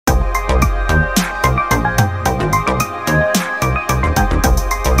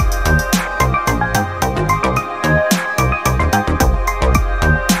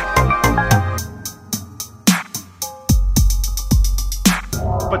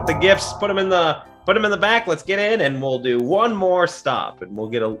up the gifts, put them in the back. Let's get in, and we'll do one more stop, and we'll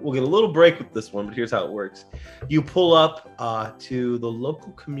get a little break with this one. But here's how it works: you pull up to the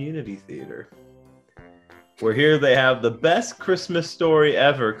local community theater, where here they have the best Christmas story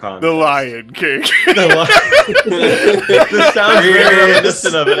ever contest. The Lion King. This sounds very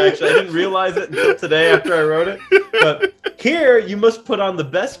reminiscent of it, actually. I didn't realize it until today after I wrote it. But here, you must put on the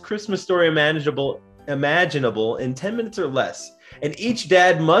best Christmas story imaginable in 10 minutes or less. And each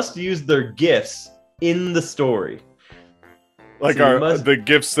dad must use their gifts in the story. Like so the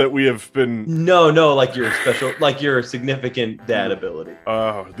gifts that we have been... No, like your special, like your significant dad ability.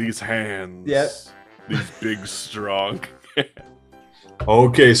 Oh, these hands. Yep. These big, strong.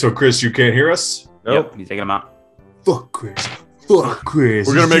 Okay, so Chris, you can't hear us? Nope. Yep, he's taking them out. Fuck Chris. Fuck Chris.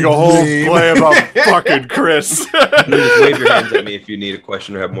 We're gonna make a whole play about fucking Chris. Just wave your hands at me if you need a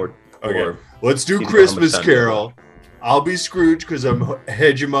question or have more. Okay, let's do Christmas Carol. I'll be Scrooge because I'm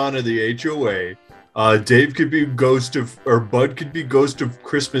hegemon of the HOA. Dave could be Bud could be Ghost of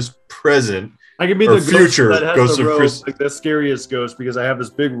Christmas Present. I can be the future ghost that has Ghost the of robe, Christmas. like the scariest ghost, because I have this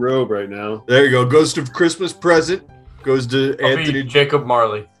big robe right now. There you go. Ghost of Christmas Present goes to I'll Anthony. be Jacob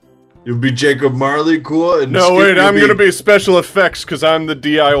Marley. You'll be Jacob Marley, cool. And no, Skip, wait, I'm gonna be special effects because I'm the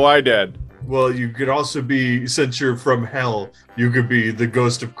DIY dad. Well, you could also be, since you're from hell, you could be the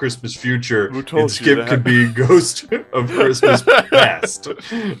Ghost of Christmas Future. Who told and you Skip that? could be Ghost of Christmas Past.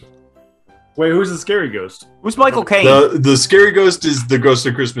 Wait, who's the scary ghost? Who's Michael Caine? The scary ghost is the Ghost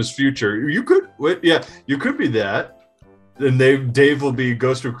of Christmas Future. You could, you could be that. And Dave will be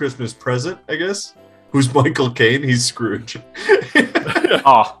Ghost of Christmas Present, I guess. Who's Michael Caine? He's Scrooge.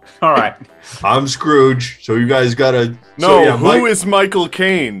 Oh, all right. I'm Scrooge, so you guys gotta. No, who is Michael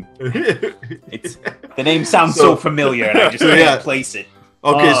Caine? The name sounds so familiar, and I just can't place it.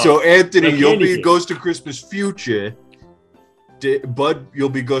 Okay, so Anthony, you'll be King. Ghost of Christmas Future. Bud, you'll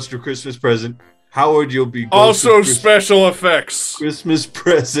be Ghost of Christmas Present. Howard, you'll be Ghost Also of special effects. Christmas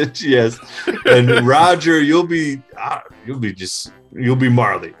Present, yes. And Roger, you'll be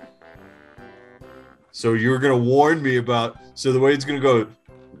Marley. So you're gonna warn me about. So the way it's gonna go,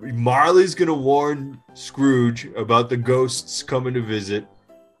 Marley's gonna warn Scrooge about the ghosts coming to visit.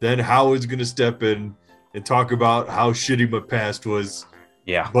 Then Howard's gonna step in and talk about how shitty my past was.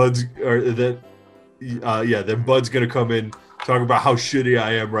 Yeah. Then Bud's gonna come in, talk about how shitty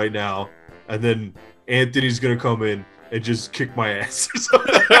I am right now, and then Anthony's gonna come in and just kick my ass.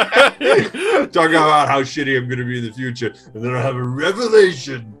 Talk about how shitty I'm gonna be in the future, and then I'll have a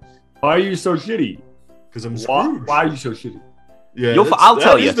revelation. Why are you so shitty? Because I'm Scrooge. Why are you so shitty? Yeah, I'll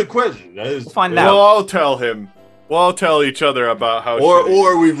tell you. That is the question. We'll find out. Well, I'll tell him. We'll all tell each other about how.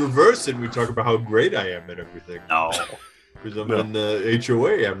 Or we reverse it and we talk about how great I am at everything. No. Because I'm in the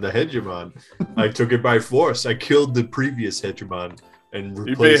HOA. I'm the hegemon. I took it by force. I killed the previous hegemon and You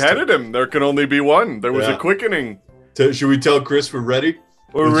replaced beheaded him. There can only be one. There was a quickening. Should we tell Chris we're ready?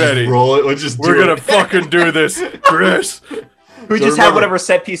 We're ready. Just roll it. Let's just We're gonna fucking do this, Chris. We just have whatever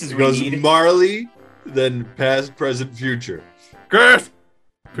set pieces It we goes need. Marley, then past, present, future. Chris.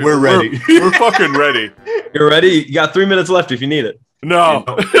 We're ready. We're fucking ready. You're ready? You got 3 minutes left if you need it. No.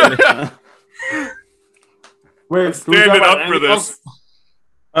 Wait, Standing up for this.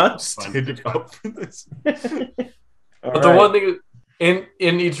 Huh? Standing up for this. But the one thing in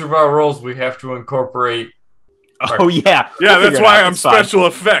each of our roles, we have to incorporate. Oh, yeah. Yeah, We'll that's figure it why out. I'm It's fine. special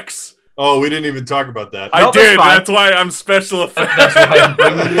effects. Oh, we didn't even talk about that. I Nope, that's did. fine. That's why I'm special effects. That's why I'm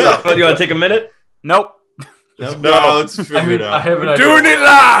bringing it up. Do you want to take a minute? Nope. No, No. let's figure it I out. have an idea. Doing it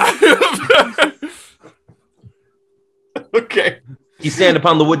live. Okay. You stand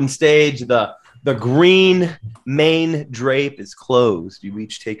upon the wooden stage. The green main drape is closed. You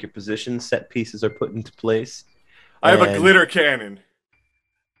each take your position. Set pieces are put into place. I have a And glitter cannon.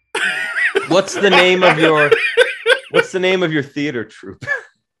 What's the name of your theater troupe?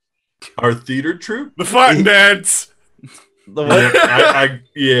 Our theater troupe? The Fighting Dads. The what?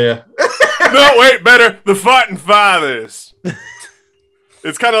 Yeah. No, wait, better. The Fighting Fathers.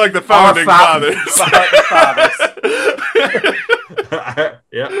 It's kind of like the Founding Fathers.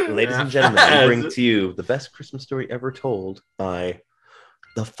 Yeah. Ladies and gentlemen, we bring to you the best Christmas story ever told by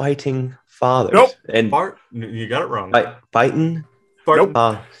the Fighting Fathers. Nope. And Bart, you got it wrong. Fighting. Nope.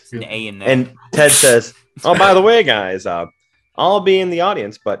 There's an A in there. And Ted says, "Oh, by the way, guys, I'll be in the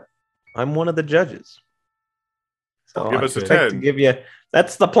audience, but I'm one of the judges. So Give I us a expect 10. to give you.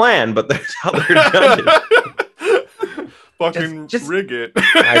 That's the plan, but there's other judges. Fucking Just- rig it.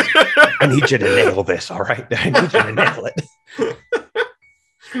 I need you to nail this, all right? I need you to nail it."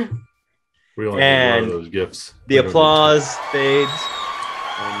 We only And need one of those gifts. The applause fades.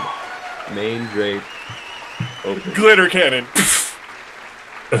 And main drape opens. Glitter cannon.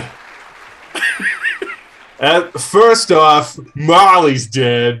 First off, Marley's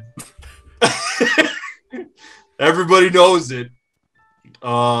dead. Everybody knows it.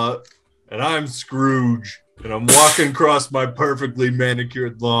 And I'm Scrooge. And I'm walking across my perfectly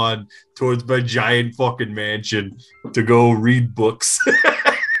manicured lawn towards my giant fucking mansion to go read books.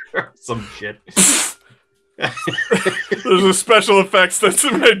 Some shit. There's a special effects that's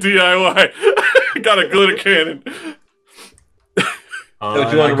in my DIY. Got a glitter cannon.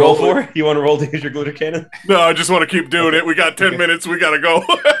 What you want to roll for? You want to roll to use your glitter cannon? No, I just want to keep doing it. We got 10 minutes. We gotta go.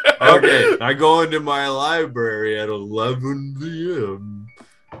 Okay, I go into my library at 11 p.m.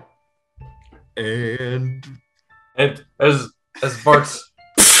 And as Bart's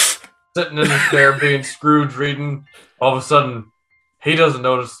sitting in his chair being Scrooge reading, all of a sudden he doesn't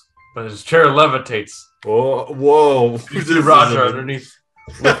notice, but his chair levitates. whoa. You see Roger underneath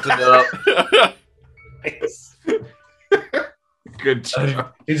lifting it up. Nice. Good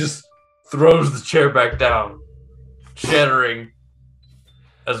job. He just throws the chair back down, shattering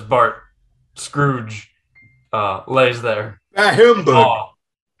as Bart Scrooge lays there. Humbug.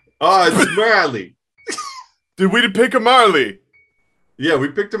 Oh, it's Marley. Did we pick a Marley? Yeah, we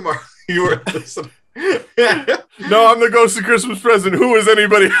picked a Marley. You were listening. No, I'm the ghost of Christmas present. Who is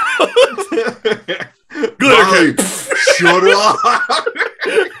anybody else? Marley, shut up.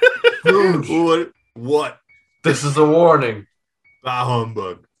 What? This is a warning. Ah,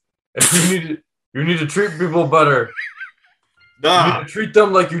 humbug. If you need to treat people better. You Nah. need to treat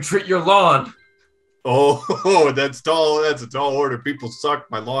them like you treat your lawn. Oh, that's tall. That's a tall order. People suck.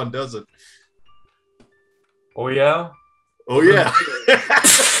 My lawn doesn't. Oh yeah? Oh yeah.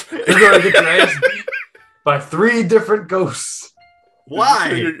 You're gonna get your ass beat by 3 different ghosts.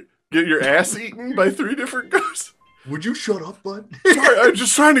 Why? Get your ass eaten by 3 different ghosts? Would you shut up, bud? Sorry, I'm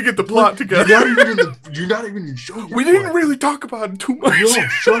just trying to get the plot together. You're not even in the show yet. We didn't really talk about it too much. No,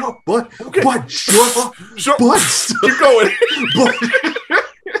 shut up, bud. Okay. Bud, shut up. Shut- Bud, Keep going. Bud.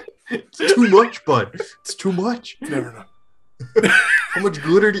 It's too much, bud. It's too much. Never know. How much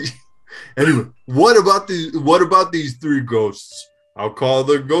glitter do you... Anyway, what about these 3 ghosts? I'll call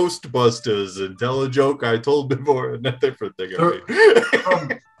the Ghostbusters and tell a joke I told before and that different thing.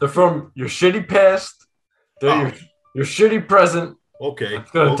 They're from your shitty past. They're your shitty present. Okay.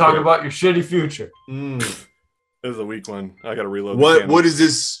 It's gonna talk about your shitty future. Mm. This is a weak one. I gotta reload. the cannon. What is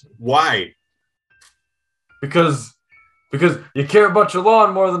this? Why? Because you care about your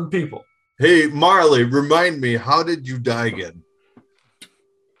lawn more than people. Hey, Marley, remind me, how did you die again?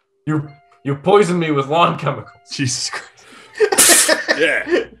 You poisoned me with lawn chemicals. Jesus Christ.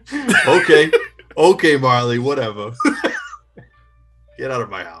 Yeah. Okay, Marley, whatever. Get out of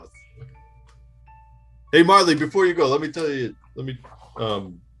my house. Hey, Marley, before you go, let me tell you. We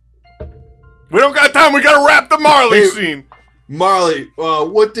don't got time. We gotta wrap the Marley scene. Marley,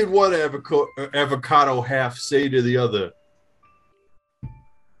 what did one avocado half say to the other?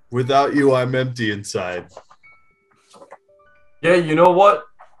 Without you, I'm empty inside. Yeah, you know what?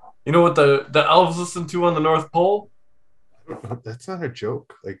 You know what the elves listen to on the North Pole? That's not a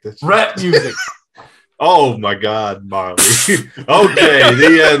joke. Like that's Rap music. Oh my God, Marley. Okay,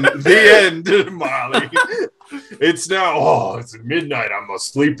 the end, Marley. It's now. Oh, it's midnight. I'm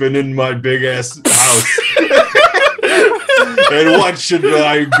sleeping in my big ass house. And what should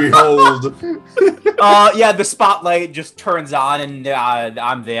I behold? Yeah, the spotlight just turns on, and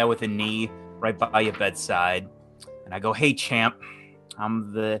I'm there with a knee right by your bedside, and I go, "Hey, champ,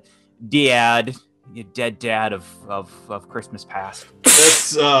 I'm the dad, your dead dad of Christmas past."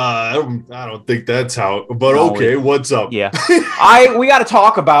 That's I don't think that's how. But No, okay, what's up? Yeah, we got to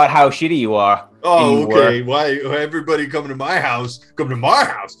talk about how shitty you are. Oh, anymore. okay. Why everybody come to my house? Talk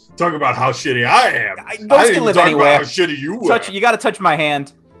about how shitty I am. Ghosts I can didn't live talk anywhere. about how shitty you were. You got to touch my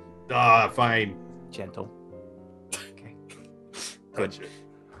hand. Fine. Gentle. Okay. Touch it.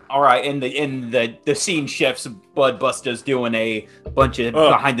 All right, in the scene shifts. Budbuster's doing a bunch of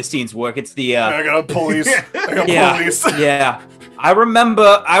behind the scenes work. It's the I got police. yeah, police. yeah. I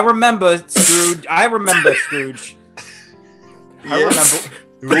remember Scrooge. I remember Scrooge. Yes.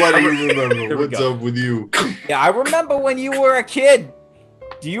 What do you remember? What's go. up with you? Yeah, I remember when you were a kid.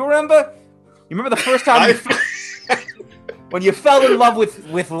 Do you remember? You remember the first time when you fell in love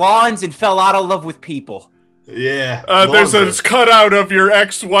with lawns and fell out of love with people? Yeah. There's a cutout of your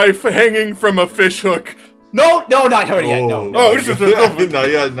ex-wife hanging from a fish hook. No, not her yet. No. Oh, this is not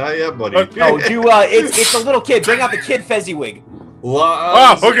yet, buddy. No, it's a little kid. Bring out the kid Fezziwig.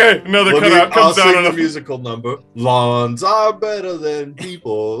 Okay. Another cutout I'll comes down sing on the a musical number. Lawns are better than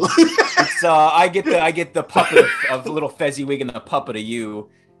people. It's I get the puppet of little Fezziwig and the puppet of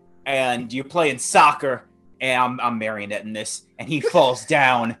you, and you're playing soccer, and I'm marionetting this, and he falls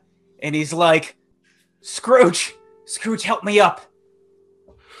down, and he's like, Scrooge, help me up.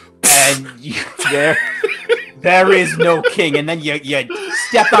 And there is no king, and then you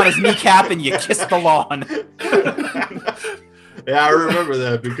step on his kneecap and you kiss the lawn. Yeah, I remember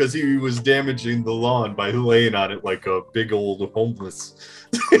that because he was damaging the lawn by laying on it like a big old homeless.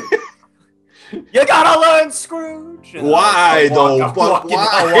 You gotta learn, Scrooge. And Why though? I'll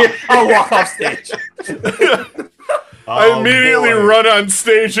walk off stage. I immediately run on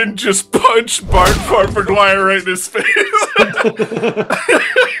stage and just punch Bart McGuire right in his face.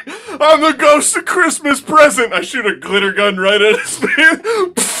 I'm the ghost of Christmas present. I shoot a glitter gun right at his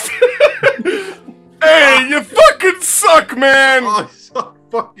face. Hey, you fucking suck, man. Oh,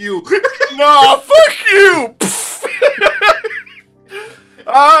 fuck you. No, fuck you.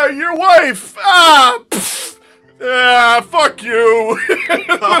 Your wife. Fuck you.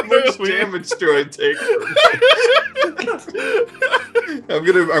 How much damage do I take? I'm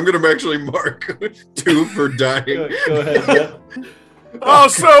gonna actually mark 2 for dying. Go ahead, Jeff. Oh,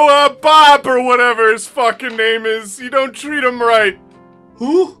 so Bob or whatever his fucking name is, you don't treat him right.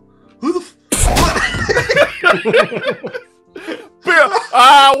 Who the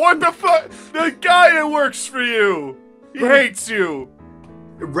What the fuck? The guy who works for you. He hates you.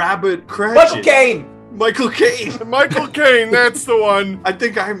 Rabbit Cratchit? Michael Caine. Michael Caine, that's the one. I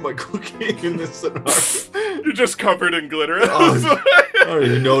think I'm Michael Caine in this scenario. You're just covered in glitter. I don't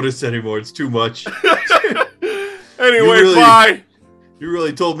even notice anymore. It's too much. Anyway, bye. You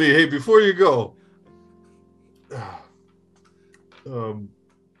really told me, hey, before you go.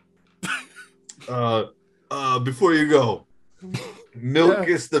 Before you go. Milk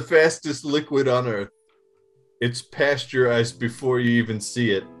is the fastest liquid on earth. It's pasteurized before you even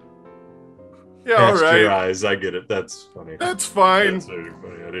see it. Yeah, all right. Pasteurized, I get it. That's funny. That's fine. That's very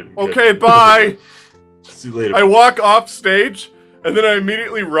funny. I didn't Okay, bye. See you later. I walk off stage, and then I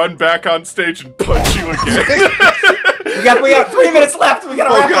immediately run back on stage and punch you again. we got 3 minutes left. We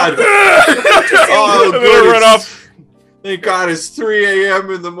gotta wrap up. Oh, and then I run off. Thank God it's 3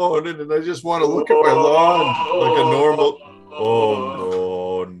 a.m. in the morning, and I just want to look at my lawn like a normal.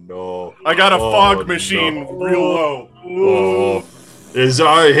 Oh no! I got a fog machine real low. Oh,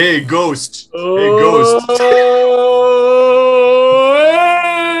 hey ghost! Hey ghost!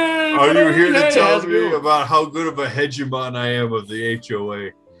 Are you here to tell me about how good of a hegemon I am of the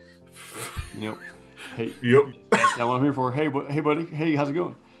HOA? Yep. Hey. Yep. That's not what I'm here for. Hey, buddy. Hey, how's it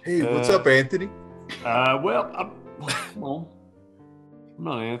going? Hey, what's up, Anthony? Well, I'm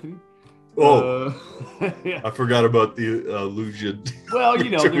not Anthony. Oh, yeah. I forgot about the illusion. Well,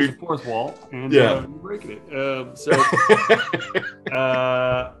 there's a fourth wall, and you're breaking it.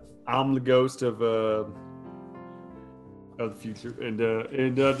 I'm the ghost of the future, and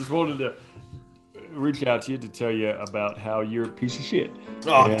just wanted to reach out to you to tell you about how you're a piece of shit.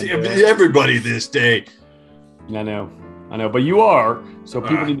 Oh, damn, everybody this day. I know, but you are. So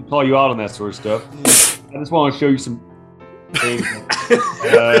people need to call you out on that sort of stuff. I just want to show you some things.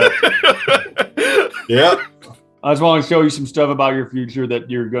 Yeah. I just want to show you some stuff about your future that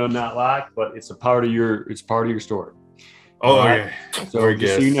you're gonna not like, but it's part of your story. Oh, right? yeah. So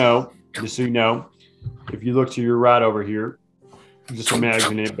just so you know, if you look to your right over here, just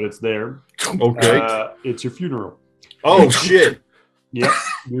imagine it, but it's there. Okay. It's your funeral. Oh shit. Yep,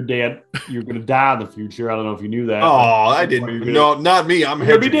 you're dead. You're gonna die in the future. I don't know if you knew that. Oh, I didn't. No, not me. I'm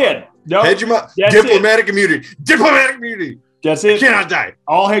gonna be dead. No, diplomatic immunity. Diplomatic immunity. That's it. I cannot die.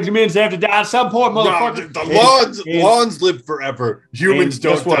 All hegemons have to die at some point, motherfucker. No, lawns live forever. Humans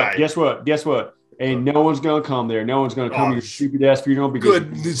don't die. Guess what? And no one's gonna come there. No one's gonna come to your stupid ass funeral because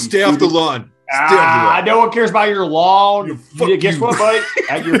stay off the lawn. No one cares about your lawn. Guess what, buddy?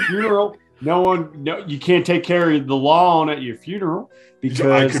 At your funeral, you can't take care of the lawn at your funeral because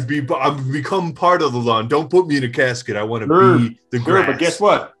I've become part of the lawn. Don't put me in a casket. I want to be the grass.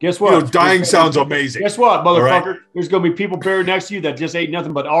 But guess what? Dying sounds amazing. Guess what, motherfucker? Right. There's gonna be people buried next to you that just ate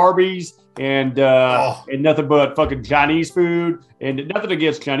nothing but Arby's and nothing but fucking Chinese food, and nothing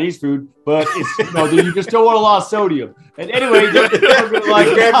against Chinese food, but it's you just don't want a lot of sodium. And anyway, those people are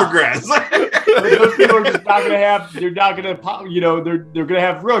like grass. those people are just not gonna have. They're not gonna, they're gonna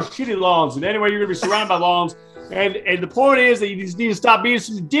have real shitty lawns. And anyway, you're gonna be surrounded by lawns. And the point is that you just need to stop being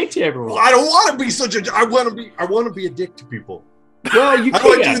such a dick to everyone. I don't want to be such a. I want to be a dick to people. Well, you How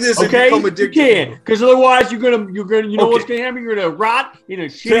do I do this and become a dick? You can, because otherwise you're gonna. What's gonna happen? You're gonna rot in a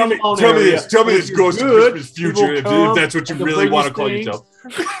shitty lawn area. Tell me this ghost of Christmas future if that's what you really want to call yourself.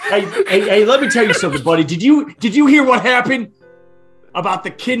 Hey, let me tell you something, buddy. Did you hear what happened about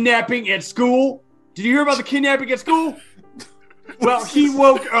the kidnapping at school? Did you hear about the kidnapping at school? Well, he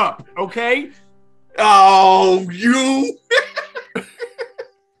woke up. Okay. Oh, you.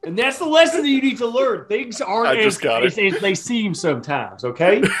 And that's the lesson that you need to learn. Things aren't as they seem sometimes,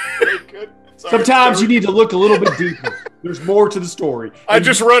 okay? Sometimes you need to look a little bit deeper. There's more to the story. I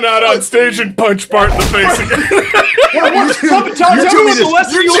just run out on stage and punch Bart in the face again. Tell me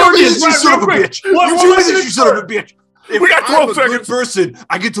this, you son of a bitch. You tell me this, you son of a bitch. If We got 12 I'm a good seconds. person,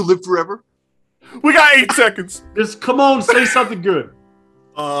 I get to live forever. We got 8 seconds. Just come on, say something good.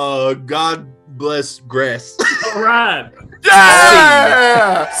 God bless grass. All right.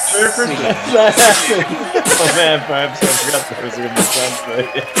 Yeah! Merry Christmas. Oh man, perhaps I forgot there was gonna be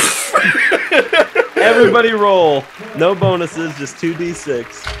sound. Everybody roll. No bonuses, just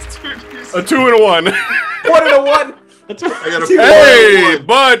 2d6. A 2 and a 1. 1 and a 1. That's I got a two. Hey,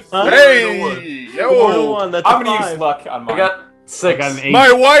 bud. Huh? Hey. 1 and Yo. 1. That's I'm a gonna 5. use luck on I mine. got 6. I got an 8.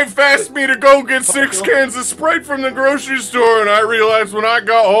 My wife asked me to go get 6 cans of Sprite from the grocery store, and I realized when I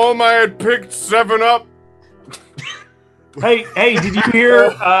got home I had picked 7 Up. Hey, did you hear?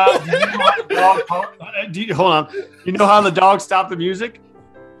 Did you know how the dog? Hold on. You know how the dog stopped the music?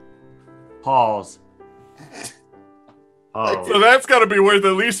 Pause. Oh. So that's got to be worth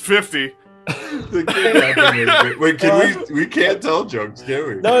at least 50. Wait, can we can't tell jokes, can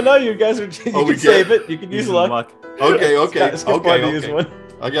we? No, you guys are. You Oh, we can save it. You can use luck. Okay. Skip wanted to use one.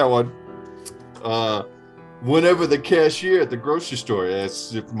 I got one. Whenever the cashier at the grocery store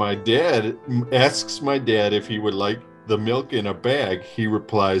asks my dad if he would like the milk in a bag, he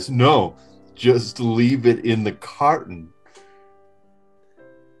replies, "No, just leave it in the carton."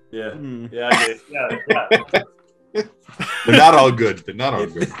 Yeah. Yeah. I did. Yeah. They're not all good. They're not all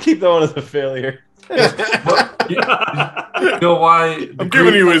good. Keep that one as a failure. You know why? I'm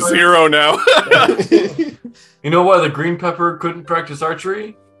giving you a 0 now. You know why the green pepper couldn't practice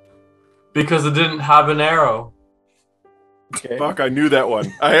archery? Because it didn't have an arrow. Okay. Fuck, I knew that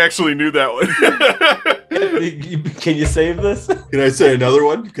one. I actually knew that one. Can you save this? Can I say another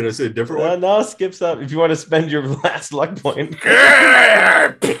one? Can I say a different one? No, skip's up. If you want to spend your last luck point.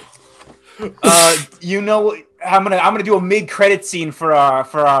 You know, I'm gonna do a mid-credit scene for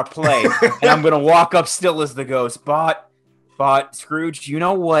our play, and I'm gonna walk up still as the ghost. But Scrooge, you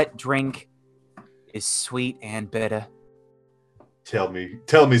know what drink is sweet and bitter? Tell me,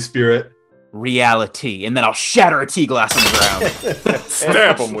 spirit. Reality, and then I'll shatter a tea glass on the ground.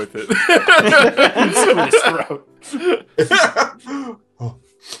 Stab him with it.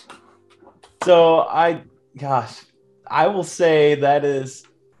 So I will say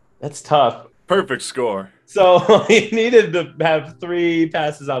that's tough. Perfect score. So he needed to have 3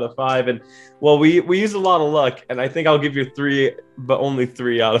 passes out of 5, and well, we used a lot of luck, and I think I'll give you 3, but only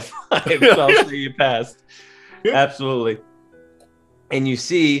 3 out of 5. So I'll say you passed. Absolutely. And you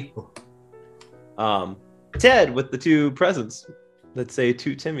see Ted with the 2 presents that say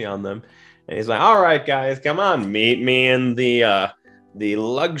 "To Timmy" on them, and he's like, "All right, guys, come on, meet me in the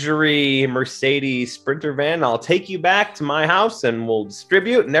luxury Mercedes Sprinter van. I'll take you back to my house, and we'll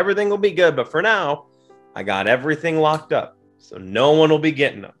distribute, and everything will be good. But for now, I got everything locked up, so no one will be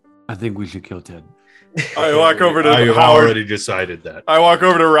getting them." I think we should kill Ted. I walk over to I have Howard. already decided that. I walk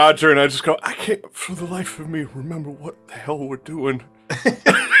over to Roger and I just go, I can't for the life of me remember what the hell we're doing.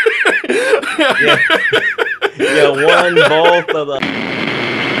 Yeah, one, both of the.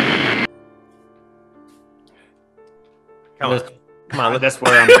 Come on, that's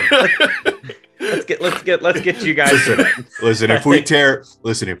where I'm. Let's get you guys. Listen, if we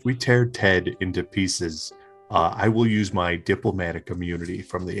tear Ted into pieces, I will use my diplomatic immunity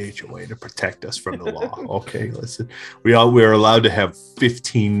from the HOA to protect us from the law. Okay, listen, we're allowed to have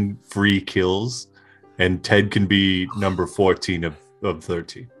 15 free kills, and Ted can be number 14 of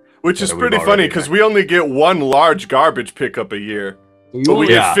 13. Which is pretty funny because we only get 1 large garbage pickup a year. But we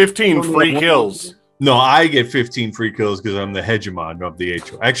get 15 free kills. No, I get 15 free kills because I'm the hegemon of the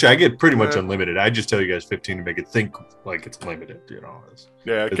HO. Actually, I get pretty much unlimited. I just tell you guys 15 to make it think like it's limited, you know.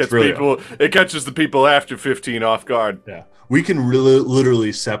 It catches the people after 15 off guard. Yeah. We can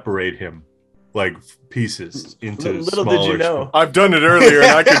literally separate him like pieces into Little smaller. did you know. I've done it earlier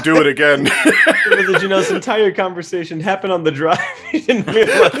and I could do it again. Little did you know this entire conversation happened on the drive. You didn't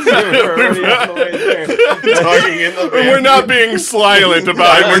realize you were already on the way there. Talking in the We're not being silent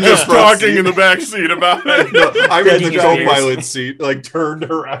about it. We're just talking in the back seat about it. No, I'm in the Ted's co-pilot seat, like turned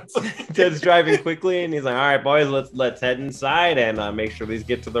around. Ted's driving quickly, and he's like, "All right, boys, let's head inside and make sure these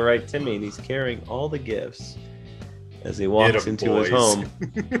get to the right Timmy." And he's carrying all the gifts as he walks into his home.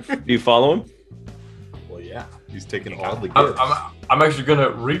 Do you follow him? Well, yeah, he's taking all the gifts. I'm actually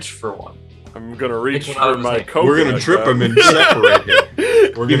gonna reach for one. I'm gonna reach Take one out for of his my hand. coat. We're gonna trip him and separate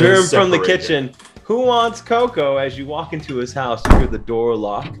him. You hear him from the kitchen. Who wants cocoa? As you walk into his house, you hear the door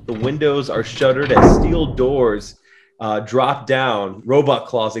lock. The windows are shuttered as steel doors drop down. Robot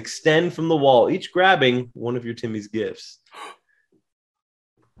claws extend from the wall, each grabbing one of your Timmy's gifts.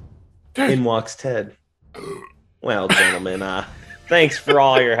 In walks Ted. Well, gentlemen, thanks for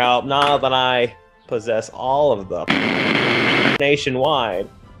all your help. Now that I possess all of the nationwide,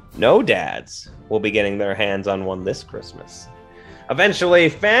 no dads will be getting their hands on one this Christmas. Eventually,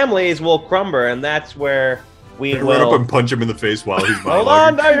 families will crumble, and that's where we will... Run up and punch him in the face while he's Hold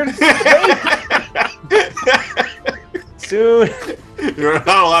on, no, you're... Soon... You're not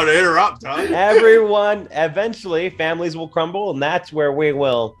allowed to interrupt, huh? Everyone, eventually, families will crumble, and that's where we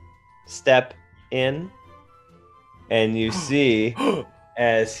will step in. And you see,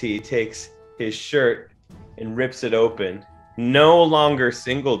 as he takes his shirt and rips it open, no longer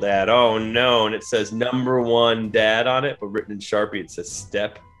single dad. Oh no. And it says #1 dad on it, but written in Sharpie, it says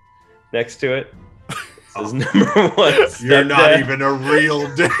step next to it. It says #1 step. You're not dad. even a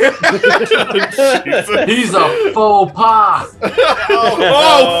real dad. He's a faux pas.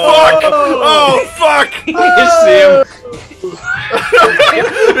 Oh fuck! You see him.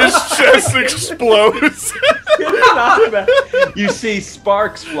 His chest explodes. You see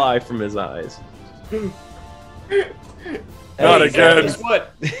sparks fly from his eyes. Not again.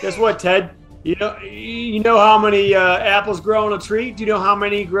 Guess what, Ted? You know how many apples grow on a tree? Do you know how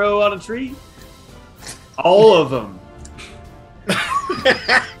many grow on a tree? All of them.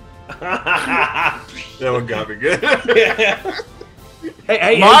 That one got me good.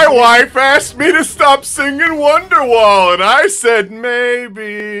 My wife asked me to stop singing Wonderwall, and I said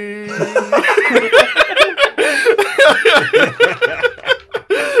maybe.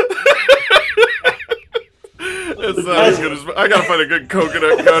 That's not as good as I gotta find a good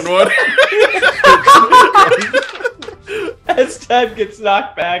coconut gun one. As Ted gets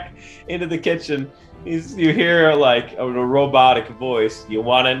knocked back into the kitchen, you hear like a robotic voice. You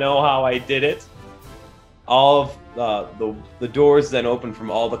want to know how I did it? All of the doors then open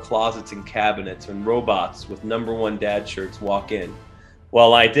from all the closets and cabinets, and robots with #1 dad shirts walk in.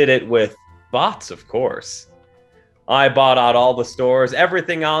 Well, I did it with bots, of course. I bought out all the stores,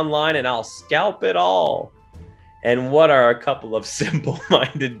 everything online, and I'll scalp it all. And what are a couple of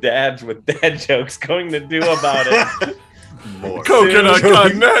simple-minded dads with dad jokes going to do about it? More. Coconut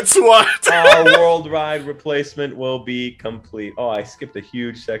gun, that's what. Our worldwide replacement will be complete. Oh, I skipped a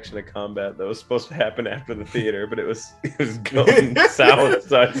huge section of combat that was supposed to happen after the theater, but it was going south,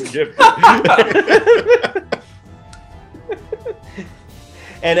 so I skipped it.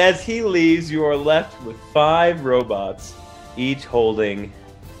 And as he leaves, you are left with 5 robots, each holding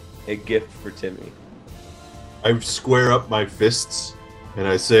a gift for Timmy. I square up my fists and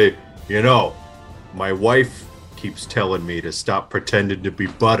I say, you know, my wife keeps telling me to stop pretending to be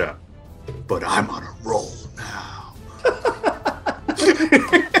butter, but I'm on a roll now.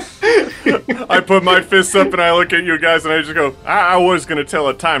 I put my fists up and I look at you guys and I just go, I was gonna tell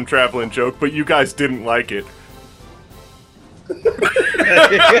a time traveling joke, but you guys didn't like it.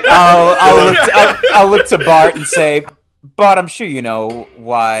 I'll look to Bart and say, Bart, I'm sure you know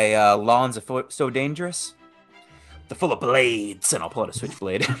why lawns are so dangerous. They're full of blades, and I'll pull out a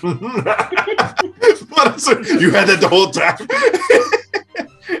switchblade. You had that the whole time.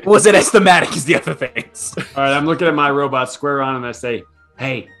 Wasn't as thematic as the other things. All right, I'm looking at my robot square on and I say,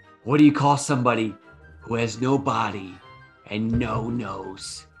 hey, what do you call somebody who has no body and no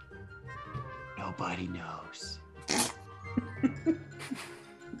nose? Nobody knows.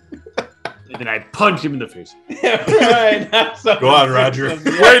 And then I punch him in the face. Right, Go on, Roger. Wait,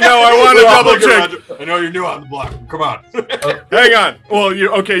 no, I want to double check. I know you're new on the block. Come on. Hang on. Well,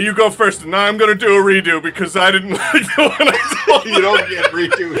 you go first, and now I'm gonna do a redo because I didn't like the one I told you. You don't get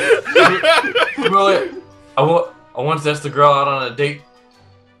redo. Well, I wanted to ask the girl out on a date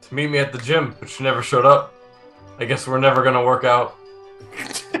to meet me at the gym, but she never showed up. I guess we're never gonna work out.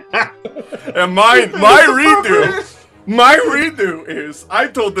 And my redo is I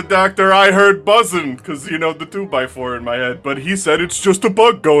told the doctor I heard buzzing because the 2x4 in my head, but he said it's just a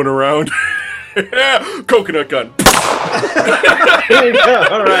bug going around. Yeah, coconut gun. There you go.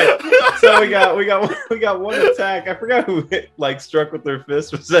 All right. So we got one attack. I forgot who struck with their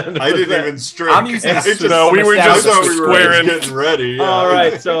fist. Was that? I didn't even strike. I'm using No, we were just squaring. Getting ready. Yeah. All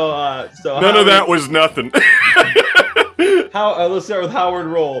right. So None of that was nothing. Let's start with Howard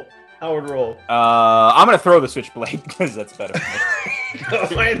Roll. Howard Roll. I'm gonna throw the switchblade because that's better.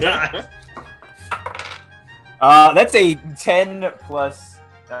 Why not? That's a 10 plus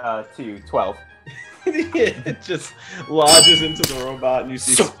 2, 12. It just lodges into the robot, and you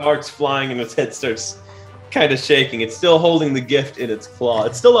see sparks flying, and its head starts kind of shaking. It's still holding the gift in its claw.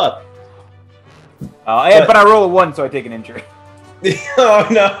 It's still up. But I roll a 1, so I take an injury. Oh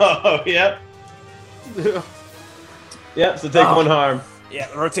no! Yep. Yep. So take 1 harm. Yeah,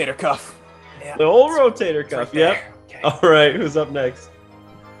 the rotator cuff. Yeah. The old rotator cuff. Right there. Yep. Okay. All right. Who's up next?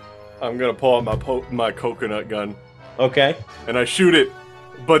 I'm gonna pull out my coconut gun Okay. and I shoot it,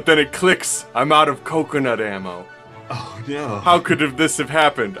 but then it clicks. I'm out of coconut ammo. Oh no. How could this have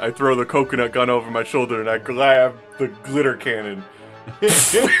happened? I throw the coconut gun over my shoulder and I grab the glitter cannon.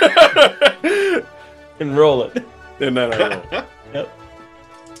 And roll it. And then I roll. Yep.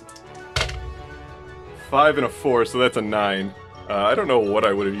 5 and a 4, so that's a 9. I don't know what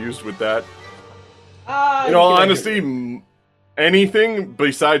I would have used with that. In You all can honesty, anything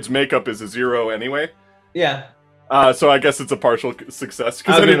besides makeup is a 0 anyway. Yeah. So I guess it's a partial success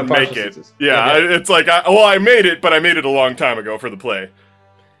because I'll I give it a didn't make partial it. success. Yeah, Okay. it's like I made it, but I made it a long time ago for the play.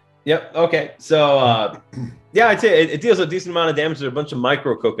 Yep. Okay. So, yeah, I'd say it deals a decent amount of damage. There's a bunch of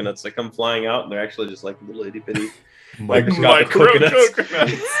micro coconuts that come flying out, and they're actually just like little itty bitty microscopic coconuts.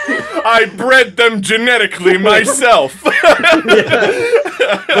 I bred them genetically myself. But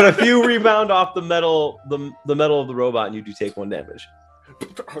if you rebound off the metal, the metal of the robot, and you do take 1 damage.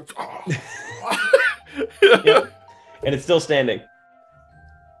 Yep. And it's still standing.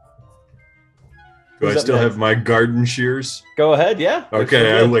 Do I Who's up still next? have my garden shears? Go ahead. Yeah. Okay,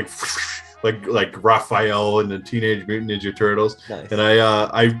 Sure I'm will. like Raphael in the Teenage Mutant Ninja Turtles, Nice. and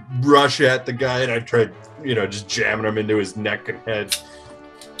I rush at the guy and I try, just jamming him into his neck and head.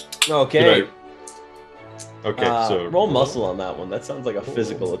 Okay. Okay, so roll muscle on that one. That sounds like a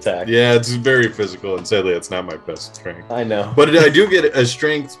physical attack. Yeah, it's very physical, and sadly, it's not my best strength. I know. But I do get a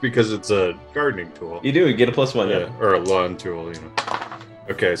strength because it's a gardening tool. You do. You get a +1. Yeah. Or a lawn tool,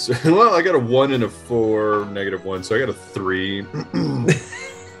 Okay, so well, I got a 1 and a 4, -1, so I got a 3. Can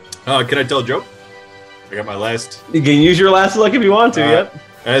I tell a joke? I got my last. You can use your last luck if you want to. Yep.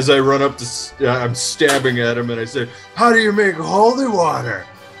 As I run up to, I'm stabbing at him, and I say, "How do you make holy water?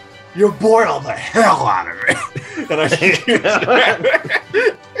 You boil the hell out of it." And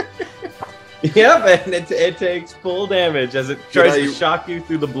Yep, and it takes full damage as it tries to shock you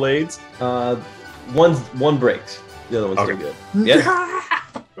through the blades. One breaks. The other one's still good. Yep.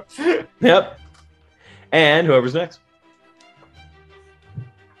 Yep. And whoever's next.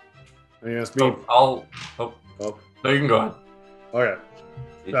 Yes, me. So I'll. Oh. No, you can go ahead. Okay.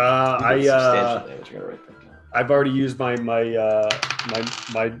 You did substantial damage. I gotta write that down. I've already used my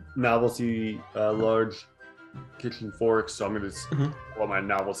novelty large kitchen fork, so I'm gonna pull out my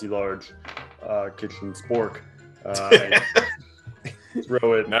novelty large kitchen spork.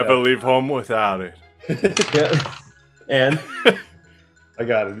 Throw it. Never leave home without it. Yeah. And I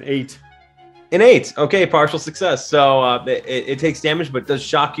got an 8. an 8. Okay, partial success. So it takes damage, but does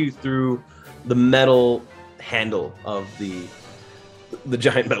shock you through the metal handle of the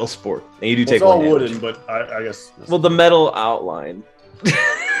giant metal sport. And you do take It's all 1 damage. wooden, but I guess. Well, the metal outline.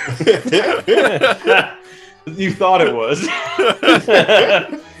 You thought it was.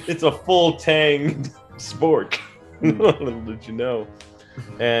 It's a full tang spork. Little did you know.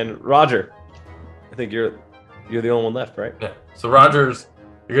 And Roger, I think you're the only one left, right? Yeah. So Rogers,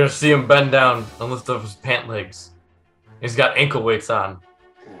 you're gonna see him bend down and lift up his pant legs. He's got ankle weights on,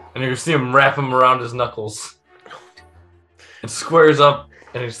 and you're gonna see him wrap them around his knuckles. It squares up,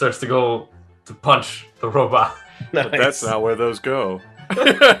 and he starts to go to punch the robot. Nice. But that's not where those go.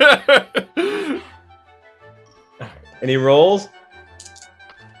 And he rolls.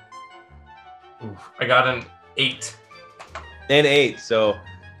 Oof, I got an 8. And 8. So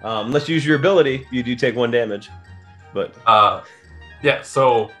let's use your ability. You do take 1 damage. But Yeah.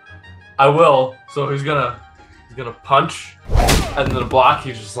 So I will. So he's gonna punch, and then the block.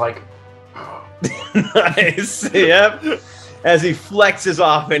 He's just like. nice. Yep. As he flexes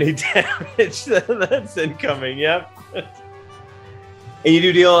off any damage that's incoming. Yep. And you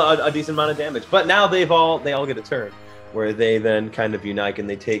do deal a decent amount of damage. But now they all get a turn where they then kind of unite and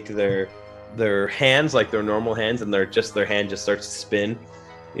they take their hands like their normal hands, and their hand just starts to spin,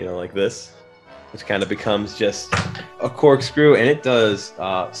 like this, which kind of becomes just a corkscrew, and it does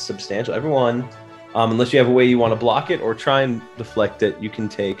substantial. Everyone, unless you have a way you want to block it or try and deflect it, you can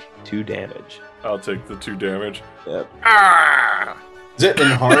take 2 damage. I'll take the 2 damage. Yep. Ah! Is it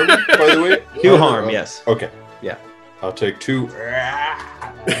in harm, by the way? 2 harm, yes. Okay. Yeah. I'll take 2.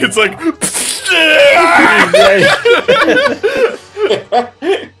 It's like.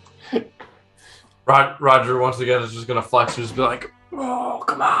 Roger once again is just gonna flex and just be like, "Oh,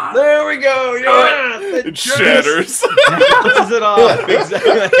 come on!" There we go. Yeah. It shatters. Bounces it off.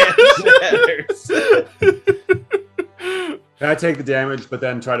 Exactly. It shatters. Can I take the damage, but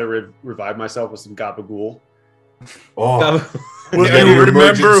then try to revive myself with some gabagool? Oh, Will Yeah, you your remember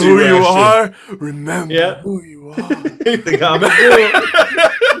emergency who you ration. are? Remember Yeah. who you are. The gabagool.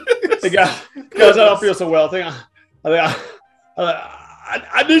 Hey, guys, I don't feel so well.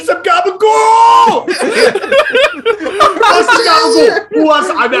 I need some gabagool! What's the gabagool? Who wants?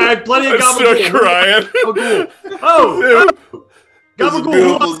 I had plenty of I start gabagool. crying. Gabagool. Oh, It's a gabagool. Who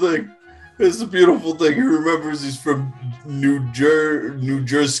beautiful wants- thing. It's a beautiful thing. He remembers he's from New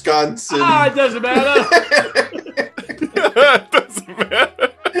Jersey-Wisconsin. It doesn't matter. It doesn't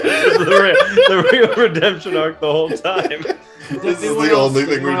matter. The real redemption arc the whole time. This is the only thing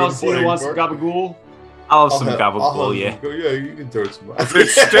we've been else playing wants for. some gabagool? I'll have some I'll gabagool, yeah. have- Yeah, you can throw some. Is it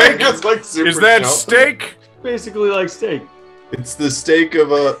steak? It's like super Is that stout. steak? Basically like steak. It's the steak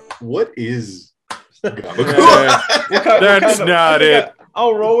of a. What is? gabagool? Yeah. That's not it.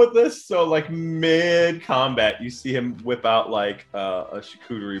 I'll roll with this. So, like mid combat, you see him whip out like a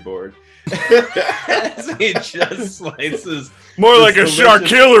charcuterie board. So he just slices. More like a It's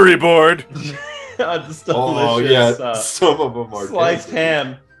delicious. charcuterie board. Just delicious, Oh yeah, some of them are sliced tasty.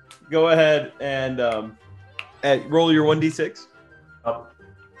 ham. Go ahead and roll your 1d6.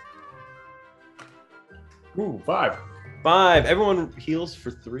 Ooh, 5. 5. Everyone heals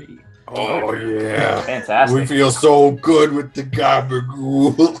for 3. Oh yeah, Fantastic. we feel so good with the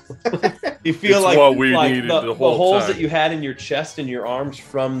gabagool. You feel It's like what we like needed the the whole holes time. that you had in your chest and your arms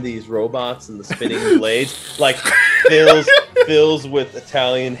from these robots and the spinning blades, like fills with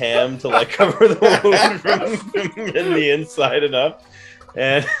Italian ham to like cover the wound from the inside and up.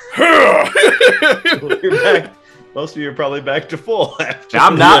 And you're back. Most of you are probably back to full. After.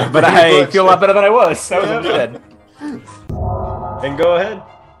 I'm not, Yeah, but pretty I much. feel a lot better than I was. That was good. And go ahead.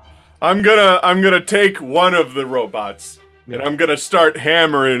 I'm gonna take one of the robots and I'm gonna start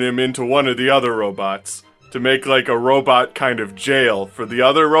hammering him into one of the other robots to make like a robot kind of jail for the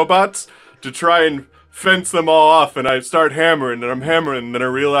other robots to try and fence them all off. And I start hammering and I'm hammering and then I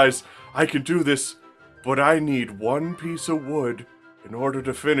realize I can do this, but I need one piece of wood in order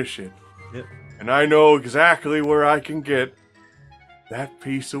to finish it. Yep. And I know exactly where I can get that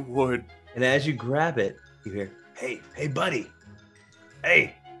piece of wood. And as you grab it, you hear, "Hey, buddy!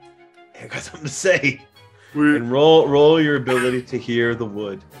 Hey, I got something to say." We And roll your ability to hear the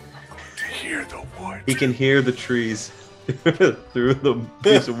wood. to hear the wood. He can hear the trees through the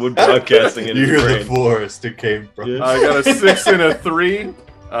piece of wood broadcasting in You his hear the brain. forest it came from. Yeah. I got a 6 and a 3.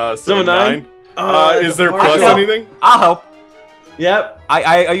 So So a 9? 9. Is there the plus hard- anything? I'll help. Yep.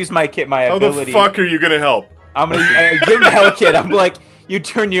 I use my How ability. the fuck are you gonna help? I'm gonna give him the hell kit. I'm like, you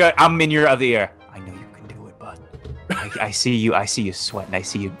turn your. I'm in your other ear. I know you can do it, bud. I see you. I see you sweating. I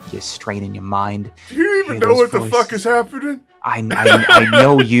see you. You're straining your mind. Do you even Hear know those what the voices. fuck is happening? I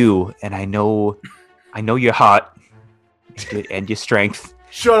know you, and I know your heart and your strength.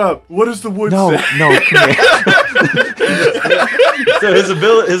 Shut up. What does the wood No, say? no, come here. So his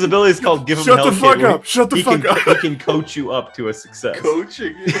ability is called Give Him Shut Hell the Kit, fuck where up. Shut the he fuck can, up. He can coach you up to a success.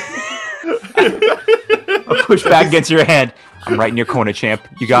 Coaching. I'll push back against your hand. I'm right in your corner, champ.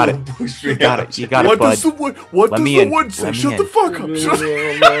 You got it. Push me You got out. it. You got What it, bud. does the wood? What Let does me the in. wood say? Let me Shut the in. fuck up.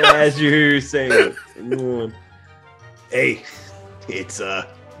 Shut As you hear you saying it. Hey, it's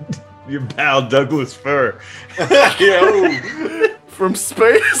your pal Douglas Fur. Yo. From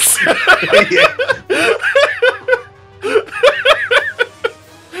space.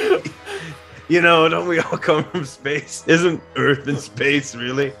 You know, don't we all come from space? Isn't Earth in space,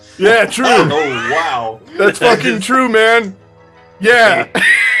 really? Yeah, true. Oh wow. That's fucking true, man. Yeah.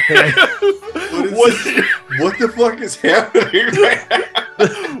 What is what the fuck is happening right now?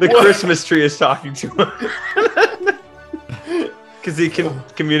 The Christmas tree is talking to him. Because he can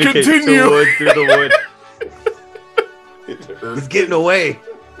communicate Continue. to wood through the wood. He's getting away.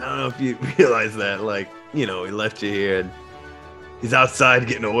 I don't know if you realize that. Like, you know, he left you here and he's outside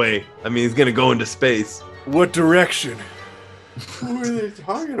getting away. I mean, he's going to go into space. What direction? What are they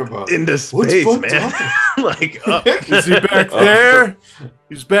talking about? Into What's space, Bud man. talking? Like, up. Is he back there?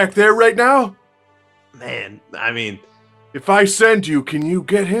 He's back there right now? Man, I mean, If I send you, can you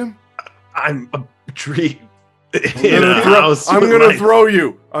get him? I'm a tree I'm in gonna a throw- house. I'm with gonna lights. throw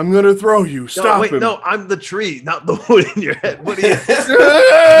you. I'm gonna throw you. No, Stop wait, him. no, I'm the tree, not the wood in your head. What are you? Get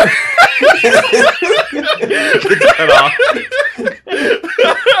that off.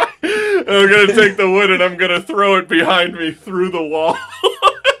 I'm gonna take the wood and I'm gonna throw it behind me through the wall.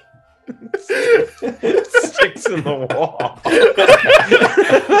 It sticks in the wall.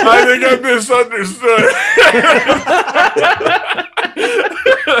 I think I misunderstood.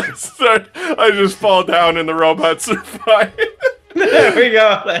 I just fall down and the robot survive. There we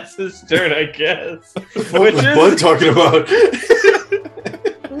go. That's his turn, I guess. What was Bud talking about?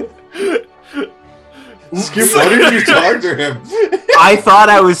 Skip, why didn't you talk to him? I thought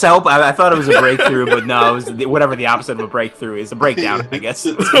I was I thought it was a breakthrough, but no, it was whatever the opposite of a breakthrough is. A breakdown, I guess.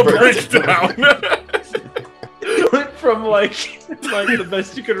 A breakdown. It went from like the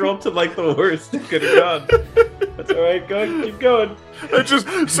best you could roll to like the worst it could have gone. That's all right. Go, keep going.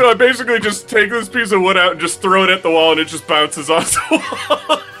 I basically just take this piece of wood out and just throw it at the wall, and it just bounces off the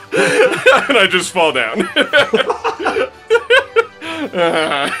wall, and I just fall down.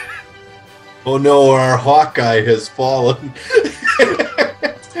 Oh no, our Hawkeye has fallen.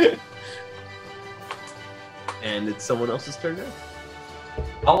 And it's someone else's turn now.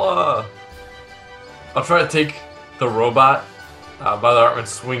 I'll try to take the robot by the arm and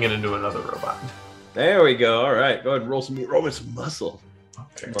swing it into another robot. There we go. All right, go ahead and roll some muscle.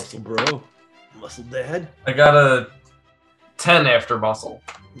 Okay. Muscle, bro. Muscle, dad. I got a 10 after muscle.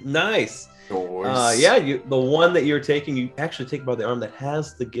 Nice. Nice. Yeah, the one that you're taking, you actually take by the arm that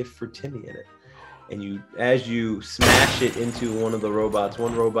has the gift for Timmy in it, and as you smash it into one of the robots,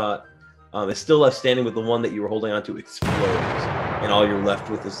 one robot is still left standing, with the one that you were holding onto explodes, and all you're left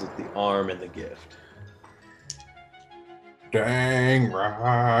with is the arm and the gift. Dang,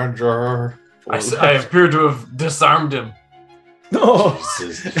 Roger. I appear to have disarmed him. Oh,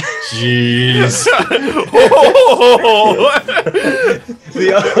 Jeez.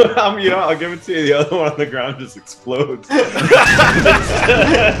 The other, I'll give it to you. The other one on the ground just explodes. I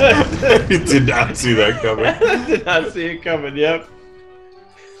did not see that coming. Did not see it coming. Yep.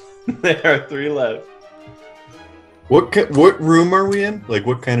 There are 3 left. What room are we in? Like,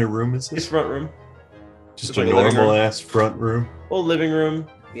 what kind of room is This this? front room. Just like a a living normal room. ass front room. Old living room.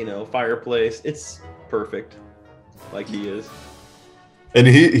 Fireplace. It's perfect. Like he is. And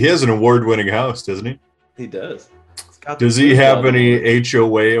he has an award-winning house, doesn't he? He does. Does he have any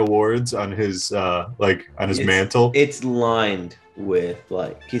HOA awards on his mantle? It's lined with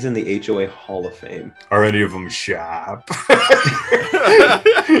he's in the HOA Hall of Fame. Are any of them sharp?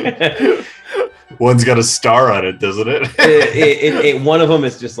 One's got a star on it, doesn't it? One of them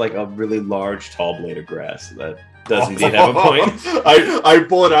is just like a really large, tall blade of grass that does indeed have a point. I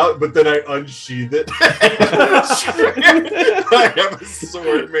pull it out, but then I unsheath it. I have a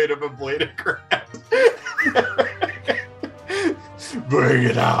sword made of a blade of grass. Bring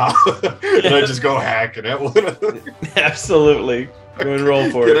it out. And I just go hacking at one of them. Absolutely. Go and roll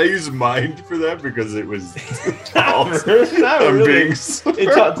for Can I it. use mind for that? Because it was... Not I'm really.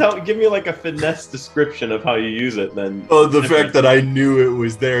 being Give me like a finesse description of how you use it, then. Oh, the fact that I knew it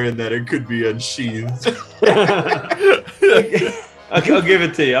was there and that it could be unsheathed. I'll give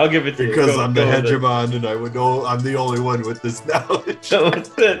it to you. Because I'm the with it. hegemon and I'm the only one with this knowledge. That's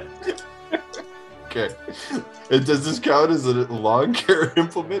it. Okay. And does this count as a lawn care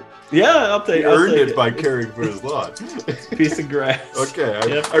implement? Yeah, I'll take He earned it by caring for his lawn. Piece of grass. Okay,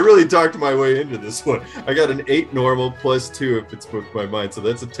 Yep. I really talked my way into this one. I got an 8 normal plus 2 if it's with my mind, so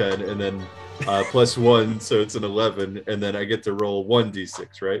that's a 10, and then plus 1, so it's an 11, and then I get to roll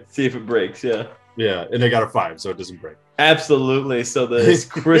 1d6, right? See if it breaks. Yeah. Yeah, and I got a 5, so it doesn't break. Absolutely. So this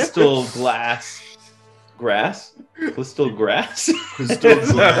crystal crystal grass. Crystal glass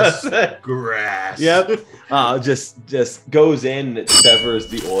grass. Yep. Just goes in and it severs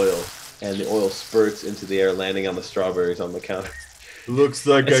the oil, and the oil spurts into the air, landing on the strawberries on the counter. Looks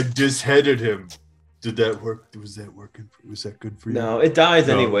like I disheaded him. Did that work? Was that working? Was that good for you? No, it dies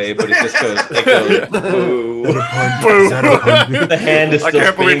No. anyway, but it just goes. It goes boo. Is that a pun? The hand is I still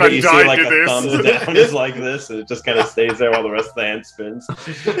can't believe spinning, but I you see died like to a this. thumbs down is like this, and it just kind of stays there while the rest of the hand spins.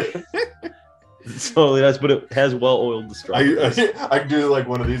 It slowly does, but it has well-oiled strawberries. I do like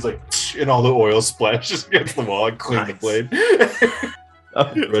one of these, like, and all the oil splashes against the wall and clean the Nice. blade.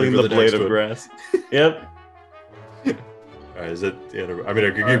 Clean for the the blade next of one. grass. Yep. Is it the end of, I mean,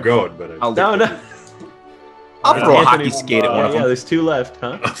 I could keep going, but I'll No. I'll throw a Anthony, hockey skate at one of Yeah, them. there's 2 left,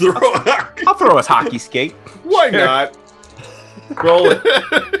 huh? I'll throw a hockey skate. Why not? Roll it.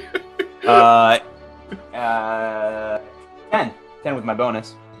 10. 10 with my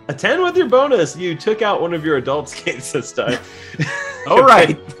bonus. A 10 with your bonus. You took out one of your adult skates this time. All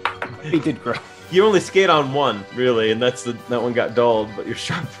right. He did great. You only skate on one, really, and that one got dulled, but your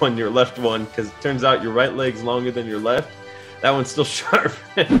sharp one, your left one, because it turns out your right leg's longer than your left. That one's still sharp.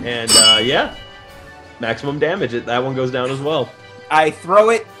 And yeah, maximum damage. That one goes down as well. I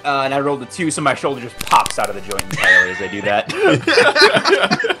throw it, and I rolled a 2, so my shoulder just pops out of the joint entirely as I do that.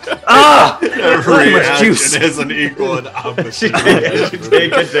 Every Too much action juice. has an equal and opposite. You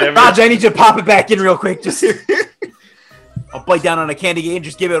take a damage. Raj, I need you to pop it back in real quick. Just, I'll bite down on a candy cane,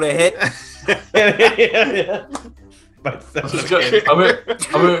 just give it a hit. Yeah. But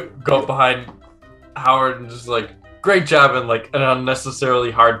I'm gonna go up behind Howard and just like, great job, and like an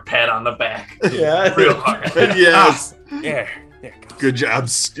unnecessarily hard pat on the back. yeah. Real hard. Yes. Yeah, there it goes. Good job,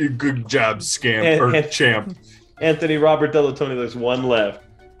 scamp or champ. Anthony Robert Delatoni, there's one left.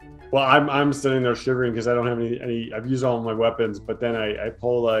 Well, I'm sitting there shivering because I don't have any. I've used all of my weapons, but then I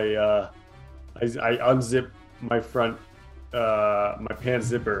pull I unzip my front my pants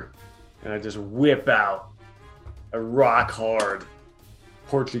zipper, and I just whip out a rock hard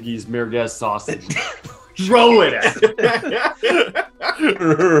Portuguese merguez sausage. Throw it at him.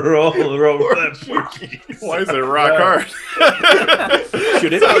 roll that Portuguese. Why is it rock hard?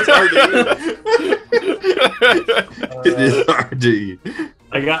 Shoot it. It's hard to eat. It is hard to eat.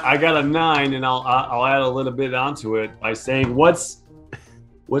 I got a 9, and I'll add a little bit onto it by saying what's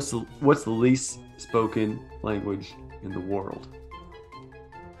the least spoken language in the world?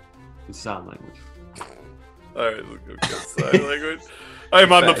 It's sign language. All right, let's go get sign language.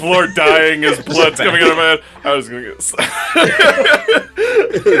 I'm on the floor dying as blood's coming out of my head. I was gonna get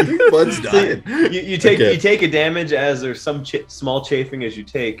Blood's dying. You take a damage as there's some small chafing as you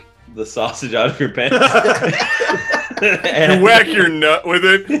take the sausage out of your pants. You whack your nut with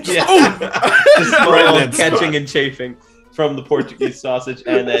it. Just, Just small catching and chafing from the Portuguese sausage,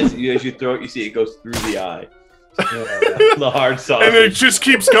 and as you throw it, you see it goes through the eye. The hard sausage. And it just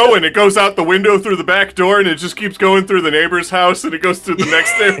keeps going. It goes out the window through the back door, and it just keeps going through the neighbor's house, and it goes through the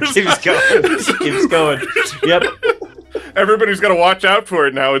next neighbor's house. Keeps going. Yep. Everybody's got to watch out for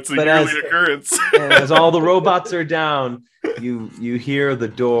it now. It's a yearly occurrence. And as all the robots are down, you hear the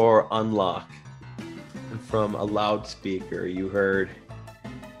door unlock. And from a loudspeaker, you heard,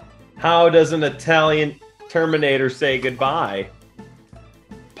 "How does an Italian Terminator say goodbye?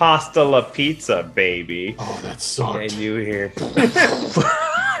 Pasta la pizza, baby." Oh, that sucked. And you hear.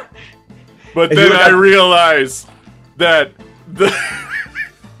 But then I realize that the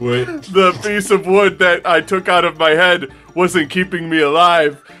piece of wood that I took out of my head wasn't keeping me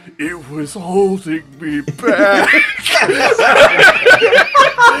alive. It was holding me back.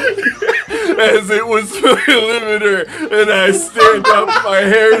 As it was my limiter, and I stand up, my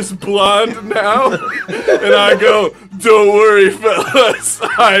hair's blonde now, and I go, "Don't worry, fellas,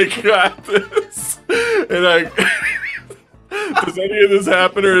 I got this." And does any of this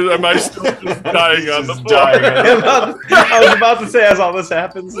happen, or am I still just dying on the floor? I was about to say, as all this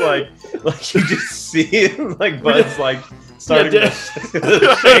happens, like you just see like Bud's like starting to just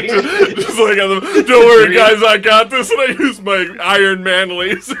like don't worry, guys, I got this, and I use my Iron Man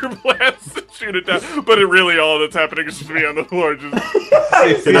laser blast to shoot it down. But it really all that's happening is just me on the floor, just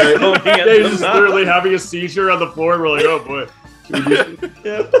He's just literally having a seizure on the floor, and we're like, "Oh boy."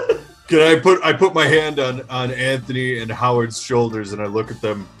 Can I put my hand on Anthony and Howard's shoulders, and I look at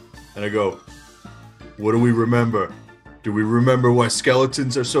them and I go, "What do we remember? Do we remember why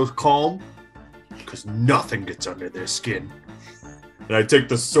skeletons are so calm? Because nothing gets under their skin." And I take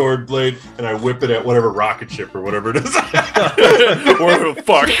the sword blade and I whip it at whatever rocket ship or whatever it is. or the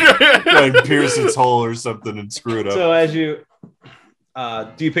fuck. And pierce its hull or something and screw it up. So as you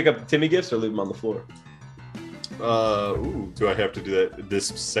do you pick up the Timmy gifts or leave them on the floor? Do I have to do that this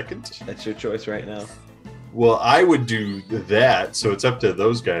second? That's your choice right now. Well, I would do that, so it's up to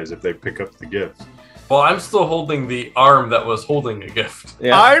those guys if they pick up the gifts. Well, I'm still holding the arm that was holding a gift.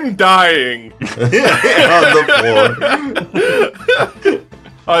 Yeah. I'm dying. On the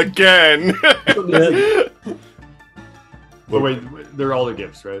floor. Again. Wait, they're all the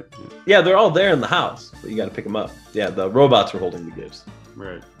gifts, right? Yeah, they're all there in the house, but you got to pick them up. Yeah, the robots are holding the gifts.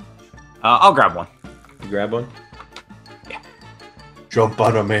 Right. I'll grab one. You grab one. Jump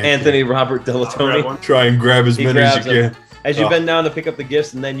on him, man. Anthony Robert Delatoni. Try and grab as He many as you grabs them. can. As you bend down to pick up the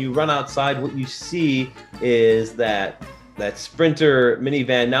gifts, and then you run outside, what you see is that Sprinter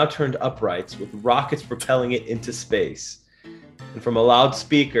minivan now turned uprights with rockets propelling it into space. And from a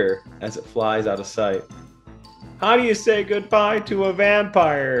loudspeaker, as it flies out of sight, "How do you say goodbye to a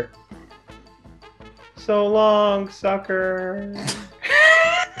vampire? So long, sucker."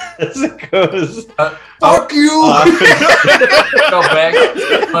 As it goes. Fuck you! Go back.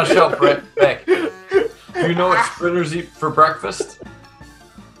 I'm gonna show back. Do you know what sprinters eat for breakfast?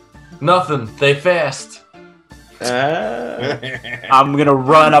 Nothing. They fast. I'm gonna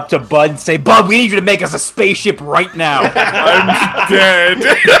run up to Bud and say, "Bud, we need you to make us a spaceship right now." I'm dead.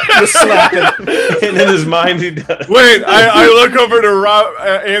 Just slap him. And in his mind, he does. Wait, I look over to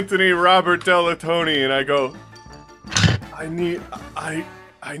Anthony Robert Delatoni and I go,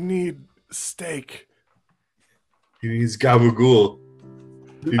 I need steak. He needs gabagool.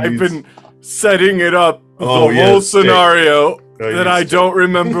 I've been setting it up the Oh, yeah, whole steak. scenario that I steak. don't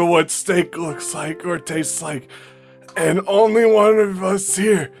remember what steak looks like or tastes like. And only one of us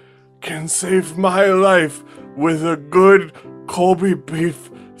here can save my life with a good Colby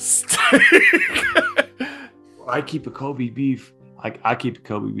beef steak. I keep a Kobe beef I keep a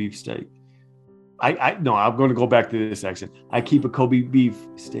Kobe beef steak. No, I'm going to go back to this accent. I keep a Kobe beef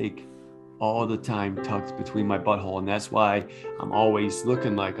steak all the time tucked between my butthole, and that's why I'm always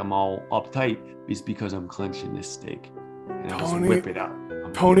looking like I'm all uptight. It's because I'm clenching this steak, and I just whip it out.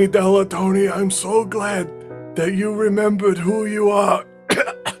 Tony Della Tony, I'm so glad that you remembered who you are.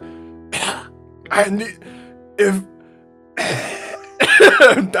 And if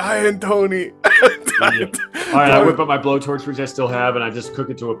I'm dying, Tony. I'm dying. All right, I whip up my blowtorch, which I still have, and I just cook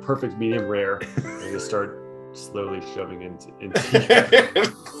it to a perfect medium rare, and just start slowly shoving into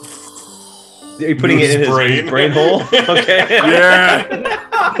Are you putting it in his brain hole? Okay. Yeah.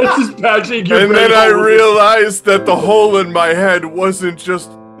 That's just patching your And brain then I hole. realized that the hole in my head wasn't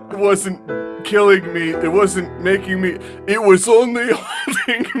killing me. It wasn't making me. It was only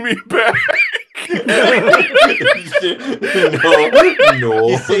holding me back. No.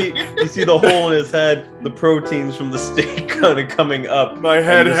 You see the hole in his head, the proteins from the steak kind of coming up. My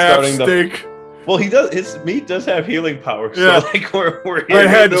head and half starting to- steak. Well, his meat does have healing power. So Yeah. like we're My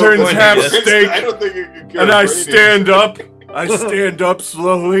head turns half steak. I don't think you can kill And I Brady. stand up. I stand up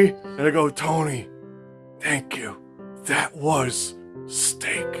slowly, and I go, Tony, thank you. That was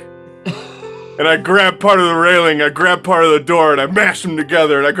steak. And I grab part of the railing, I grab part of the door, and I mash them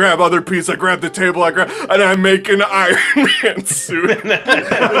together, and I grab other piece, I grab the table, and I make an Iron Man suit. And I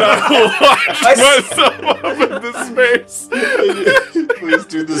launch myself up into space. Please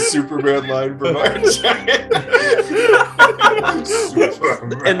do the Superman line from our giant.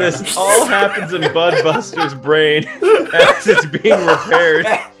 Superman. And this all happens in Budbuster's brain as it's being repaired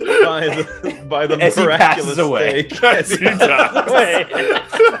by the As he miraculous passes away. steak. As he passes away.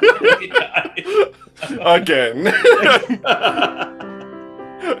 Again.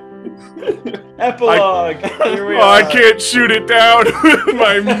 Epilogue. Here we Oh, are. I can't shoot it down with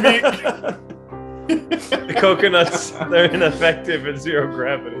my meat. The coconuts, they're ineffective in zero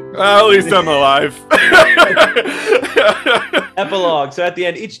gravity. At least I'm alive. Epilogue. So at the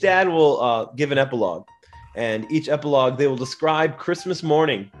end, each dad will give an epilogue. And each epilogue, they will describe Christmas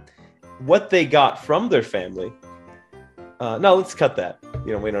morning, what they got from their family. No, let's cut that.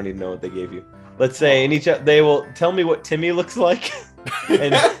 We don't need to know what they gave you. Let's say in each, they will tell me what Timmy looks like.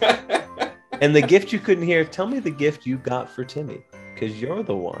 And the gift you couldn't hear, tell me the gift you got for Timmy. Because you're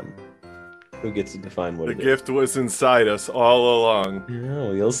the one who gets to define what The it is. gift was inside us all along.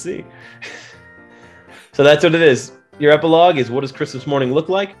 Oh, you'll see. So that's what it is. Your epilogue is, what does Christmas morning look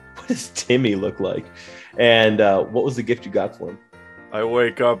like? What does Timmy look like? And what was the gift you got for him? I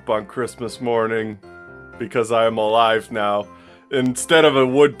wake up on Christmas morning because I am alive now. Instead of a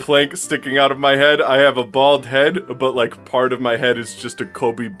wood plank sticking out of my head, I have a bald head, but like part of my head is just a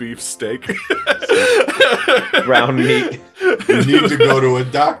Kobe beef steak. Brown meat. You need to go to a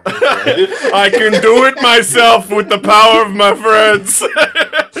doctor. Right? I can do it myself with the power of my friends.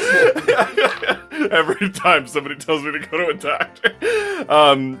 Every time somebody tells me to go to a doctor.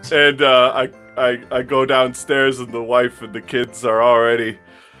 I go downstairs and the wife and the kids are already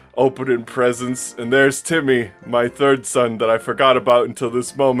opening presents, and there's Timmy, my third son that I forgot about until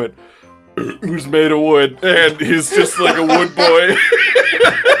this moment, who's made of wood, and he's just like a wood boy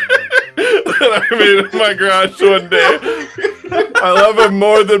that I made in my garage one day. I love him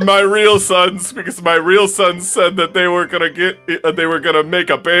more than my real sons because my real sons said that they were gonna make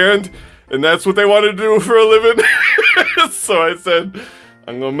a band, and that's what they wanted to do for a living. So I said,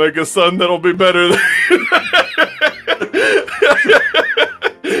 I'm gonna make a son that'll be better than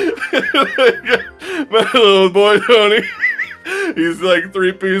my little boy Tony. He's like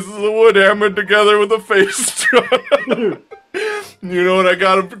 3 pieces of wood hammered together with a face drawn on. You know what I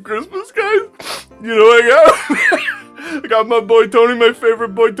got him for Christmas, guys? You know what I got him? I got my boy Tony, my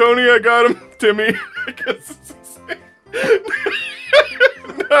favorite boy Tony. I got him Timmy. I guess it's his name.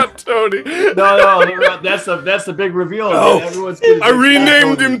 Not Tony. No, that's the big reveal. Oh, Everyone's gonna I think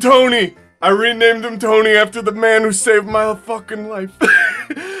renamed that's him Tony. I renamed him Tony after the man who saved my fucking life.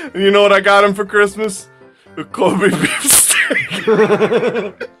 And you know what I got him for Christmas? A Kobe beef steak.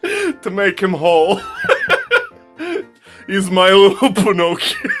 To make him whole. He's my little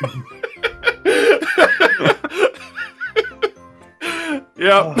Pinocchio.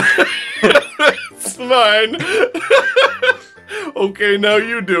 Yep. It's mine. Okay, now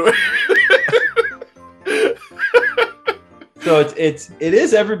you do it. So it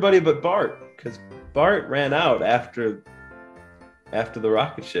is everybody but Bart, because Bart ran out after the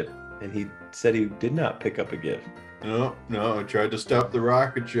rocket ship, and he said he did not pick up a gift. No, I tried to stop the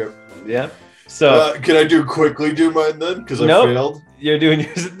rocket ship. Yeah. So Can I quickly do mine then? Because I Nope. failed. you're doing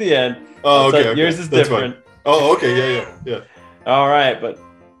yours at the end. Oh, So okay. yours is That's different. fine. Oh, okay. Yeah. All right, but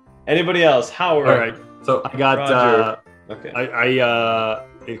anybody else? Howard. All right. So I got Roger. Okay.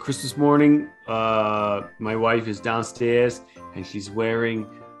 At Christmas morning, my wife is downstairs and she's wearing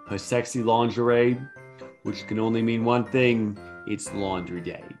her sexy lingerie, which can only mean one thing: it's laundry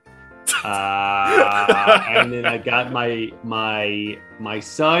day. And then I got my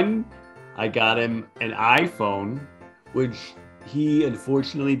son. I got him an iPhone, which he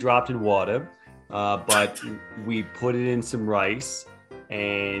unfortunately dropped in water, but we put it in some rice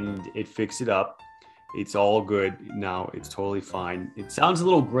and it fixed it up. It's all good now. It's totally fine. It sounds a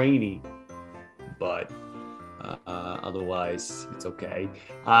little grainy, but otherwise it's okay.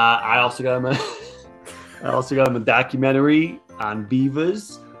 I also got him a documentary on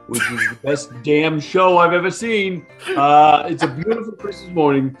beavers, which is the best damn show I've ever seen. It's a beautiful Christmas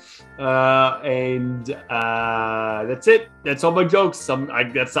morning, and that's it. That's all my jokes. I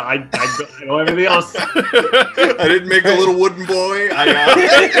don't have anything else. I didn't make a little wooden boy. I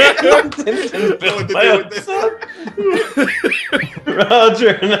don't know what to do with this.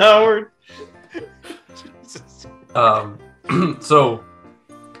 Roger and Howard. So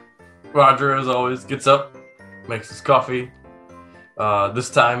Roger, as always, gets up, makes his coffee. This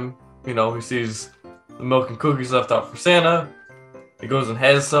time, he sees the milk and cookies left out for Santa. He goes and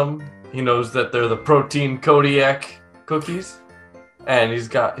has some. He knows that they're the protein Kodiak cookies. And he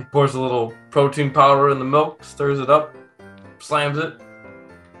pours a little protein powder in the milk, stirs it up, slams it,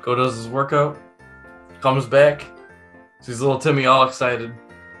 does his workout, comes back, sees little Timmy all excited.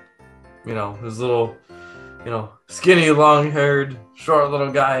 His little, skinny, long-haired, short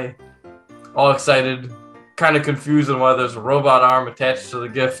little guy, all excited, kind of confused on why there's a robot arm attached to the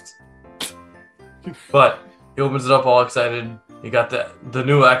gift. But he opens it up all excited. He got the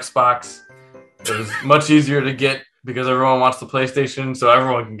new Xbox. It was much easier to get because everyone wants the PlayStation, so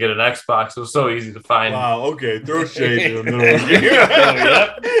everyone can get an Xbox. It was so easy to find. Wow, okay, throw shade in the middle of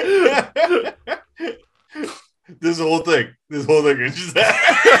the game. This whole thing is just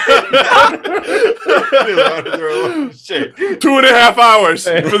shade. 2.5 hours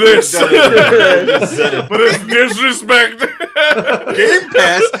for this. But it's disrespect. Game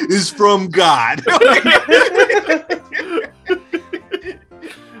Pass is from God.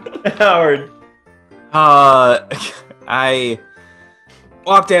 Howard. I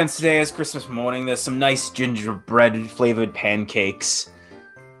walk downstairs Christmas morning. There's some nice gingerbread flavored pancakes.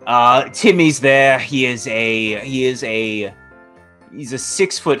 Timmy's there. He's a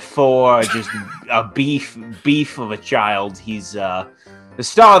 6'4", just a beef of a child. He's the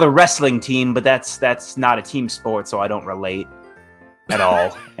star of the wrestling team, but that's not a team sport, so I don't relate at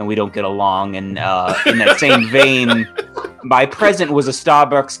all, and we don't get along. And in that same vein, my present was a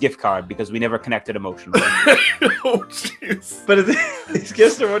Starbucks gift card because we never connected emotionally. Oh, jeez. But these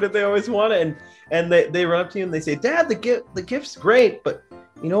gifts are what they always wanted, and they run up to you and they say, "Dad, the gift's great, but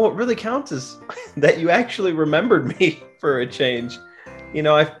what really counts is that you actually remembered me for a change.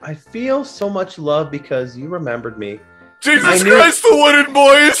 I feel so much love because you remembered me." Jesus Christ, the wooden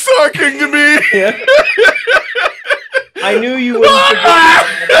boy is talking to me. Yeah. I knew you wouldn't forget.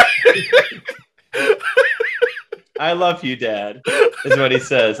 I love you, Dad, is what he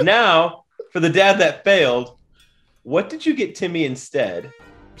says. Now, for the dad that failed, what did you get Timmy instead?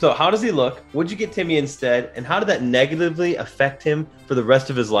 So how does he look? What did you get Timmy instead? And how did that negatively affect him for the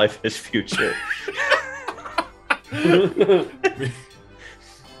rest of his life and his future?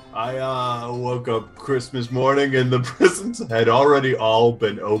 I woke up Christmas morning and the presents had already all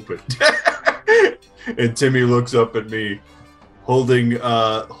been opened. And Timmy looks up at me holding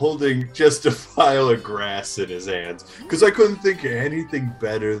just a pile of grass in his hands, because I couldn't think of anything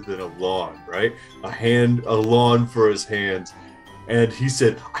better than a lawn, right? A lawn for his hands. And he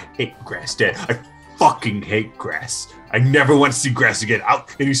said, "I hate grass, Dad. I fucking hate grass. I never want to see grass again." Out,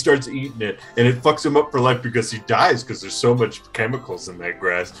 and he starts eating it, and it fucks him up for life because he dies because there's so much chemicals in that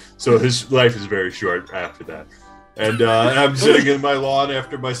grass. So his life is very short after that. And I'm sitting in my lawn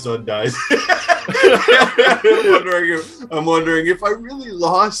after my son dies. I'm wondering if I really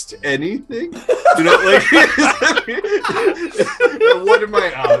lost anything. What am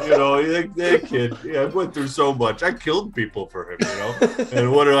I out? That kid. I went through so much. I killed people for him. And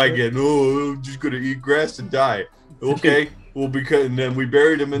what do I get? Oh, I'm just gonna eat grass and die. Okay. Well, and then we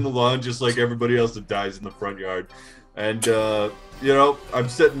buried him in the lawn just like everybody else that dies in the front yard. And I'm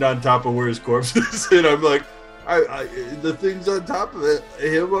sitting on top of where his corpse is, and I'm like, the things on top of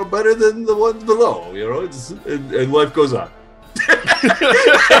him are better than the ones below, and life goes on.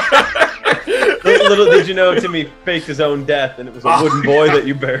 Little did you know Timmy faked his own death, and it was a wooden boy that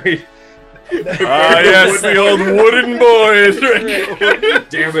you buried. Yes, the old wooden boy.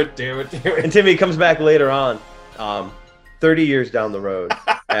 Damn it. And Timmy comes back later on, 30 years down the road,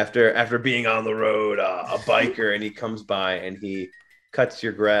 after being on the road, a biker, and he comes by and he cuts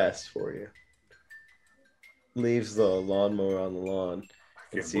your grass for you. Leaves the lawnmower on the lawn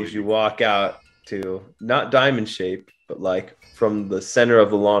and sees you walk out to not diamond shape, but like from the center of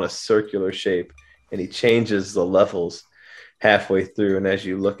the lawn, a circular shape. And he changes the levels halfway through. And as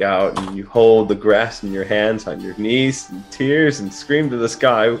you look out and you hold the grass in your hands on your knees and tears and scream to the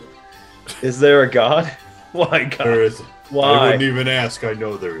sky, is there a God? Why God? There isn't. Why? I wouldn't even ask. I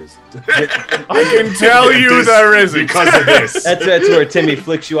know there isn't. I can tell you there isn't. Because of this. That's where Timmy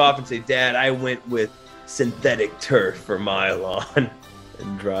flicks you off and say, Dad, I went with synthetic turf for my lawn.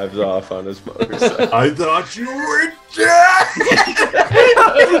 And drives off on his motorcycle. I thought you were dead.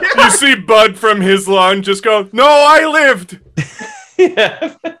 You see Bud from his lawn just go, no, I lived.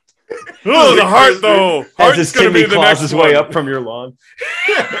 Yeah. Oh, the heart, though. As Heart's his going to Timmy be the claws next his one. way up from your lawn.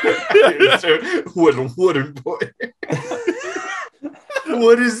 Wooden boy.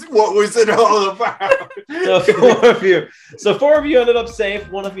 What was it all about? So four of you ended up safe.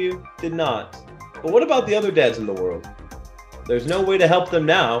 One of you did not. But what about the other dads in the world? There's no way to help them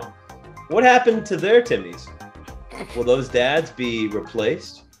now. What happened to their Timmys? Will those dads be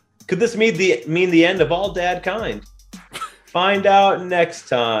replaced? Could this mean the end of all dad kind? Find out next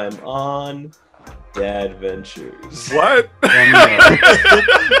time on Dadventures. What?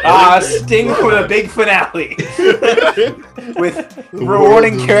 Sting with a big finale with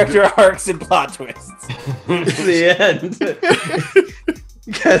rewarding character arcs and plot twists. The end.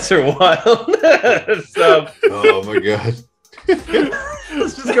 Cats are wild. So, Oh my god.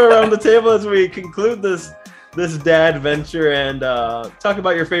 let's just go around the table as we conclude this dad venture and talk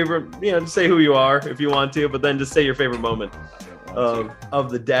about your favorite. Just say who you are if you want to, but then just say your favorite moment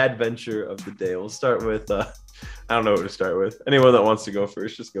of the dad venture of the day. We'll start with I don't know what to start with. Anyone that wants to go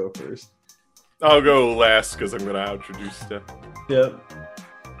first, just go first. I'll go last because I'm going to introduce stuff. Yep.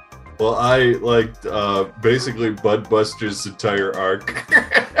 Well, I liked basically Budbuster's entire arc.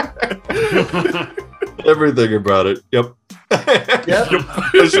 Everything about it. Yep. Yep.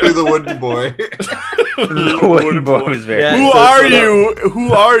 Especially the wooden boy. The wooden boy was very. Yeah. Who so- are so you?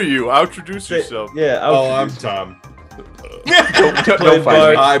 Who are you? Introduce yourself. Yeah. Oh, I'm Tom. Don't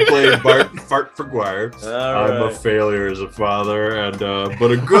fight me. I played Bart Fart for Guire. I'm a All right. failure as a father, and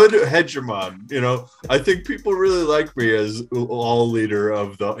but a good hegemon. I think people really like me as all leader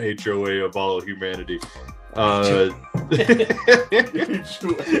of the HOA of all humanity.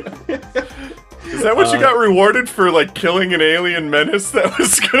 Is that what you got rewarded for, like, killing an alien menace that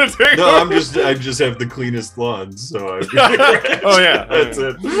was gonna take No, over? I just have the cleanest lawns, so Oh, yeah. that's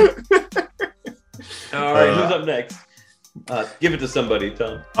it. All right. Who's up next? Give it to somebody,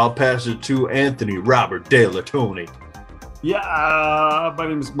 Tom. I'll pass it to Anthony Robert De La Tony. Yeah, my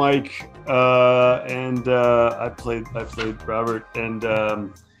name is Mike, and I played Robert, and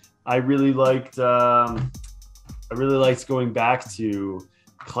I really liked going back to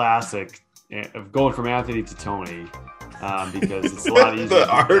classic of going from Anthony to Tony, because it's a lot easier. The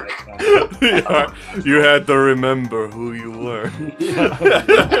arc. Yeah, you had to remember who you were.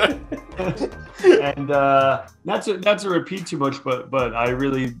 And not to repeat too much, but I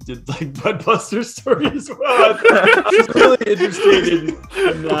really did like Budbuster's story as well. I was really interested in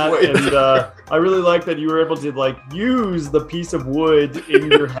that, and I really like that you were able to use the piece of wood in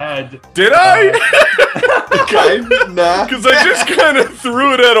your head. Did I? Nah. Because I just kind of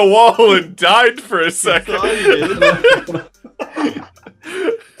threw it at a wall and died for a second. Yeah,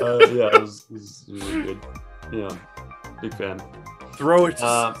 it was really good. Yeah, big fan. Throw it.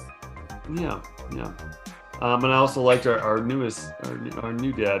 Yeah. And I also liked our new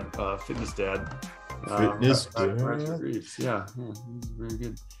dad, fitness dad. Fitness Roger dad. Graves. Yeah, he's very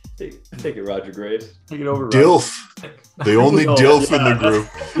good. Take it, Roger Graves. Take it over, Dilf. The only Oh, Dilf yeah. in the group.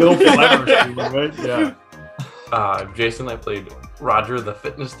 Dilf I've ever seen, right? Yeah. Jason, I played Roger the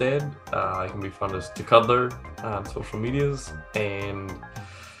Fitness Dad. I can be found as Cuddler on social medias. And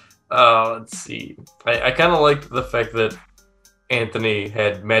let's see. I kind of liked the fact that Anthony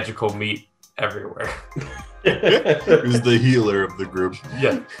had magical meat everywhere. Who's the healer of the group?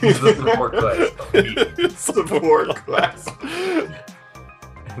 Yeah, he's the support class of meat Support class.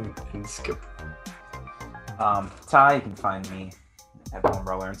 and Skip. Ty, you can find me at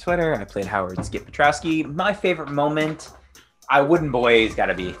Homebrew on Twitter. I played Howard Skip Petrowski. My favorite moment, Wooden Boy's got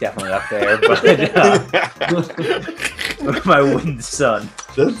to be definitely up there, but my wooden son.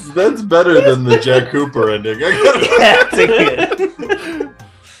 That's better than the Jack Cooper ending. Yeah, it's a good.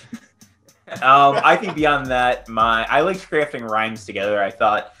 I think beyond that, I liked crafting rhymes together. I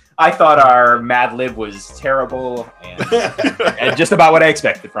thought our Mad Lib was terrible and just about what I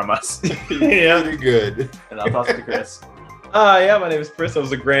expected from us. Yeah, pretty good. And I'll toss it to Chris. Yeah, my name is Chris. I was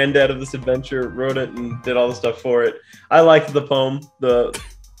the granddad of this adventure, wrote it and did all the stuff for it. I liked the poem,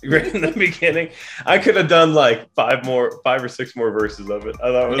 right in the beginning. I could have done like 5 or 6 more verses of it.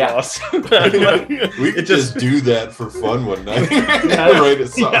 I thought it was awesome. We could just do that for fun one night. Write a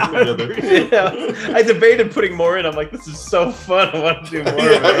song together. Yeah. I debated putting more in. I'm like, this is so fun. I want to do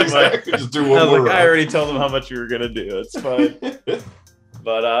more. Exactly. Just do one I was more. like, I already told them how much you were gonna do. It's fine.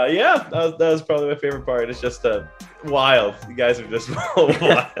 But yeah, that was probably my favorite part. It's just wild. You guys are just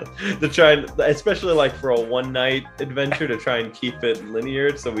wild to try and, especially like for a one-night adventure, to try and keep it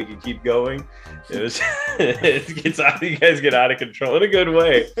linear so we can keep going. It was, it gets out. You guys get out of control in a good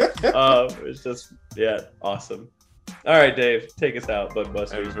way. It's just awesome. All right, Dave, take us out,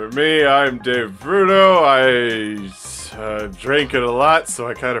 Budbusters. And for me, I'm Dave Bruno. I drank it a lot, so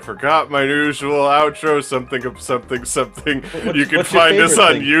I kind of forgot my usual outro. Something. You can find us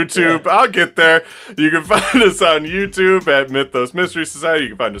on YouTube. Yeah. I'll get there. You can find us on YouTube at Mythos Mystery Society. You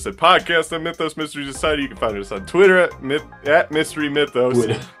can find us at podcast at Mythos Mystery Society. You can find us on Twitter at Mystery Mythos.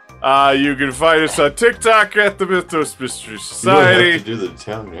 You can find us on TikTok at the Mythos Mystery Society. You don't have to do the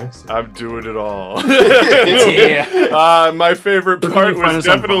Italian accent. I'm doing it all. Yeah. My favorite part was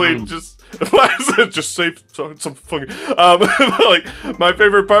definitely just. Why is it just say some fucking? Like my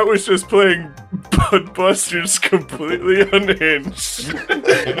favorite part was just playing Budbusters completely unhinged.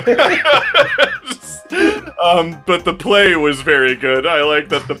 But the play was very good. I like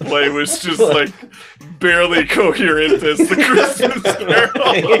that the play was just like barely coherent as the Christmas Carol.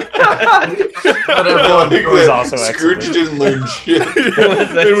 But everyone was also Scrooge excellent. didn't learn shit.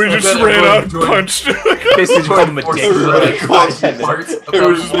 And we just ran out and punched. Basically called him a dick. It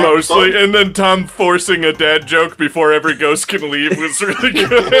was just mostly, and then Tom forcing a dad joke before every ghost can leave was really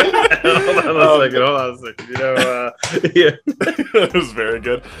good. Hold on a second. You know, yeah. That was very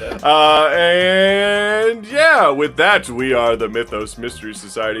good. And yeah, with that, we are the Mythos Mystery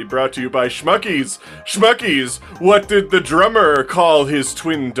Society, brought to you by Schmuckies. Schmuckies, what did the drummer call his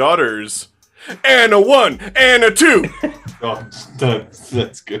twin daughters? And a 1 and a 2. Oh,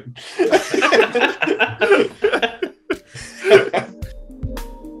 that's good.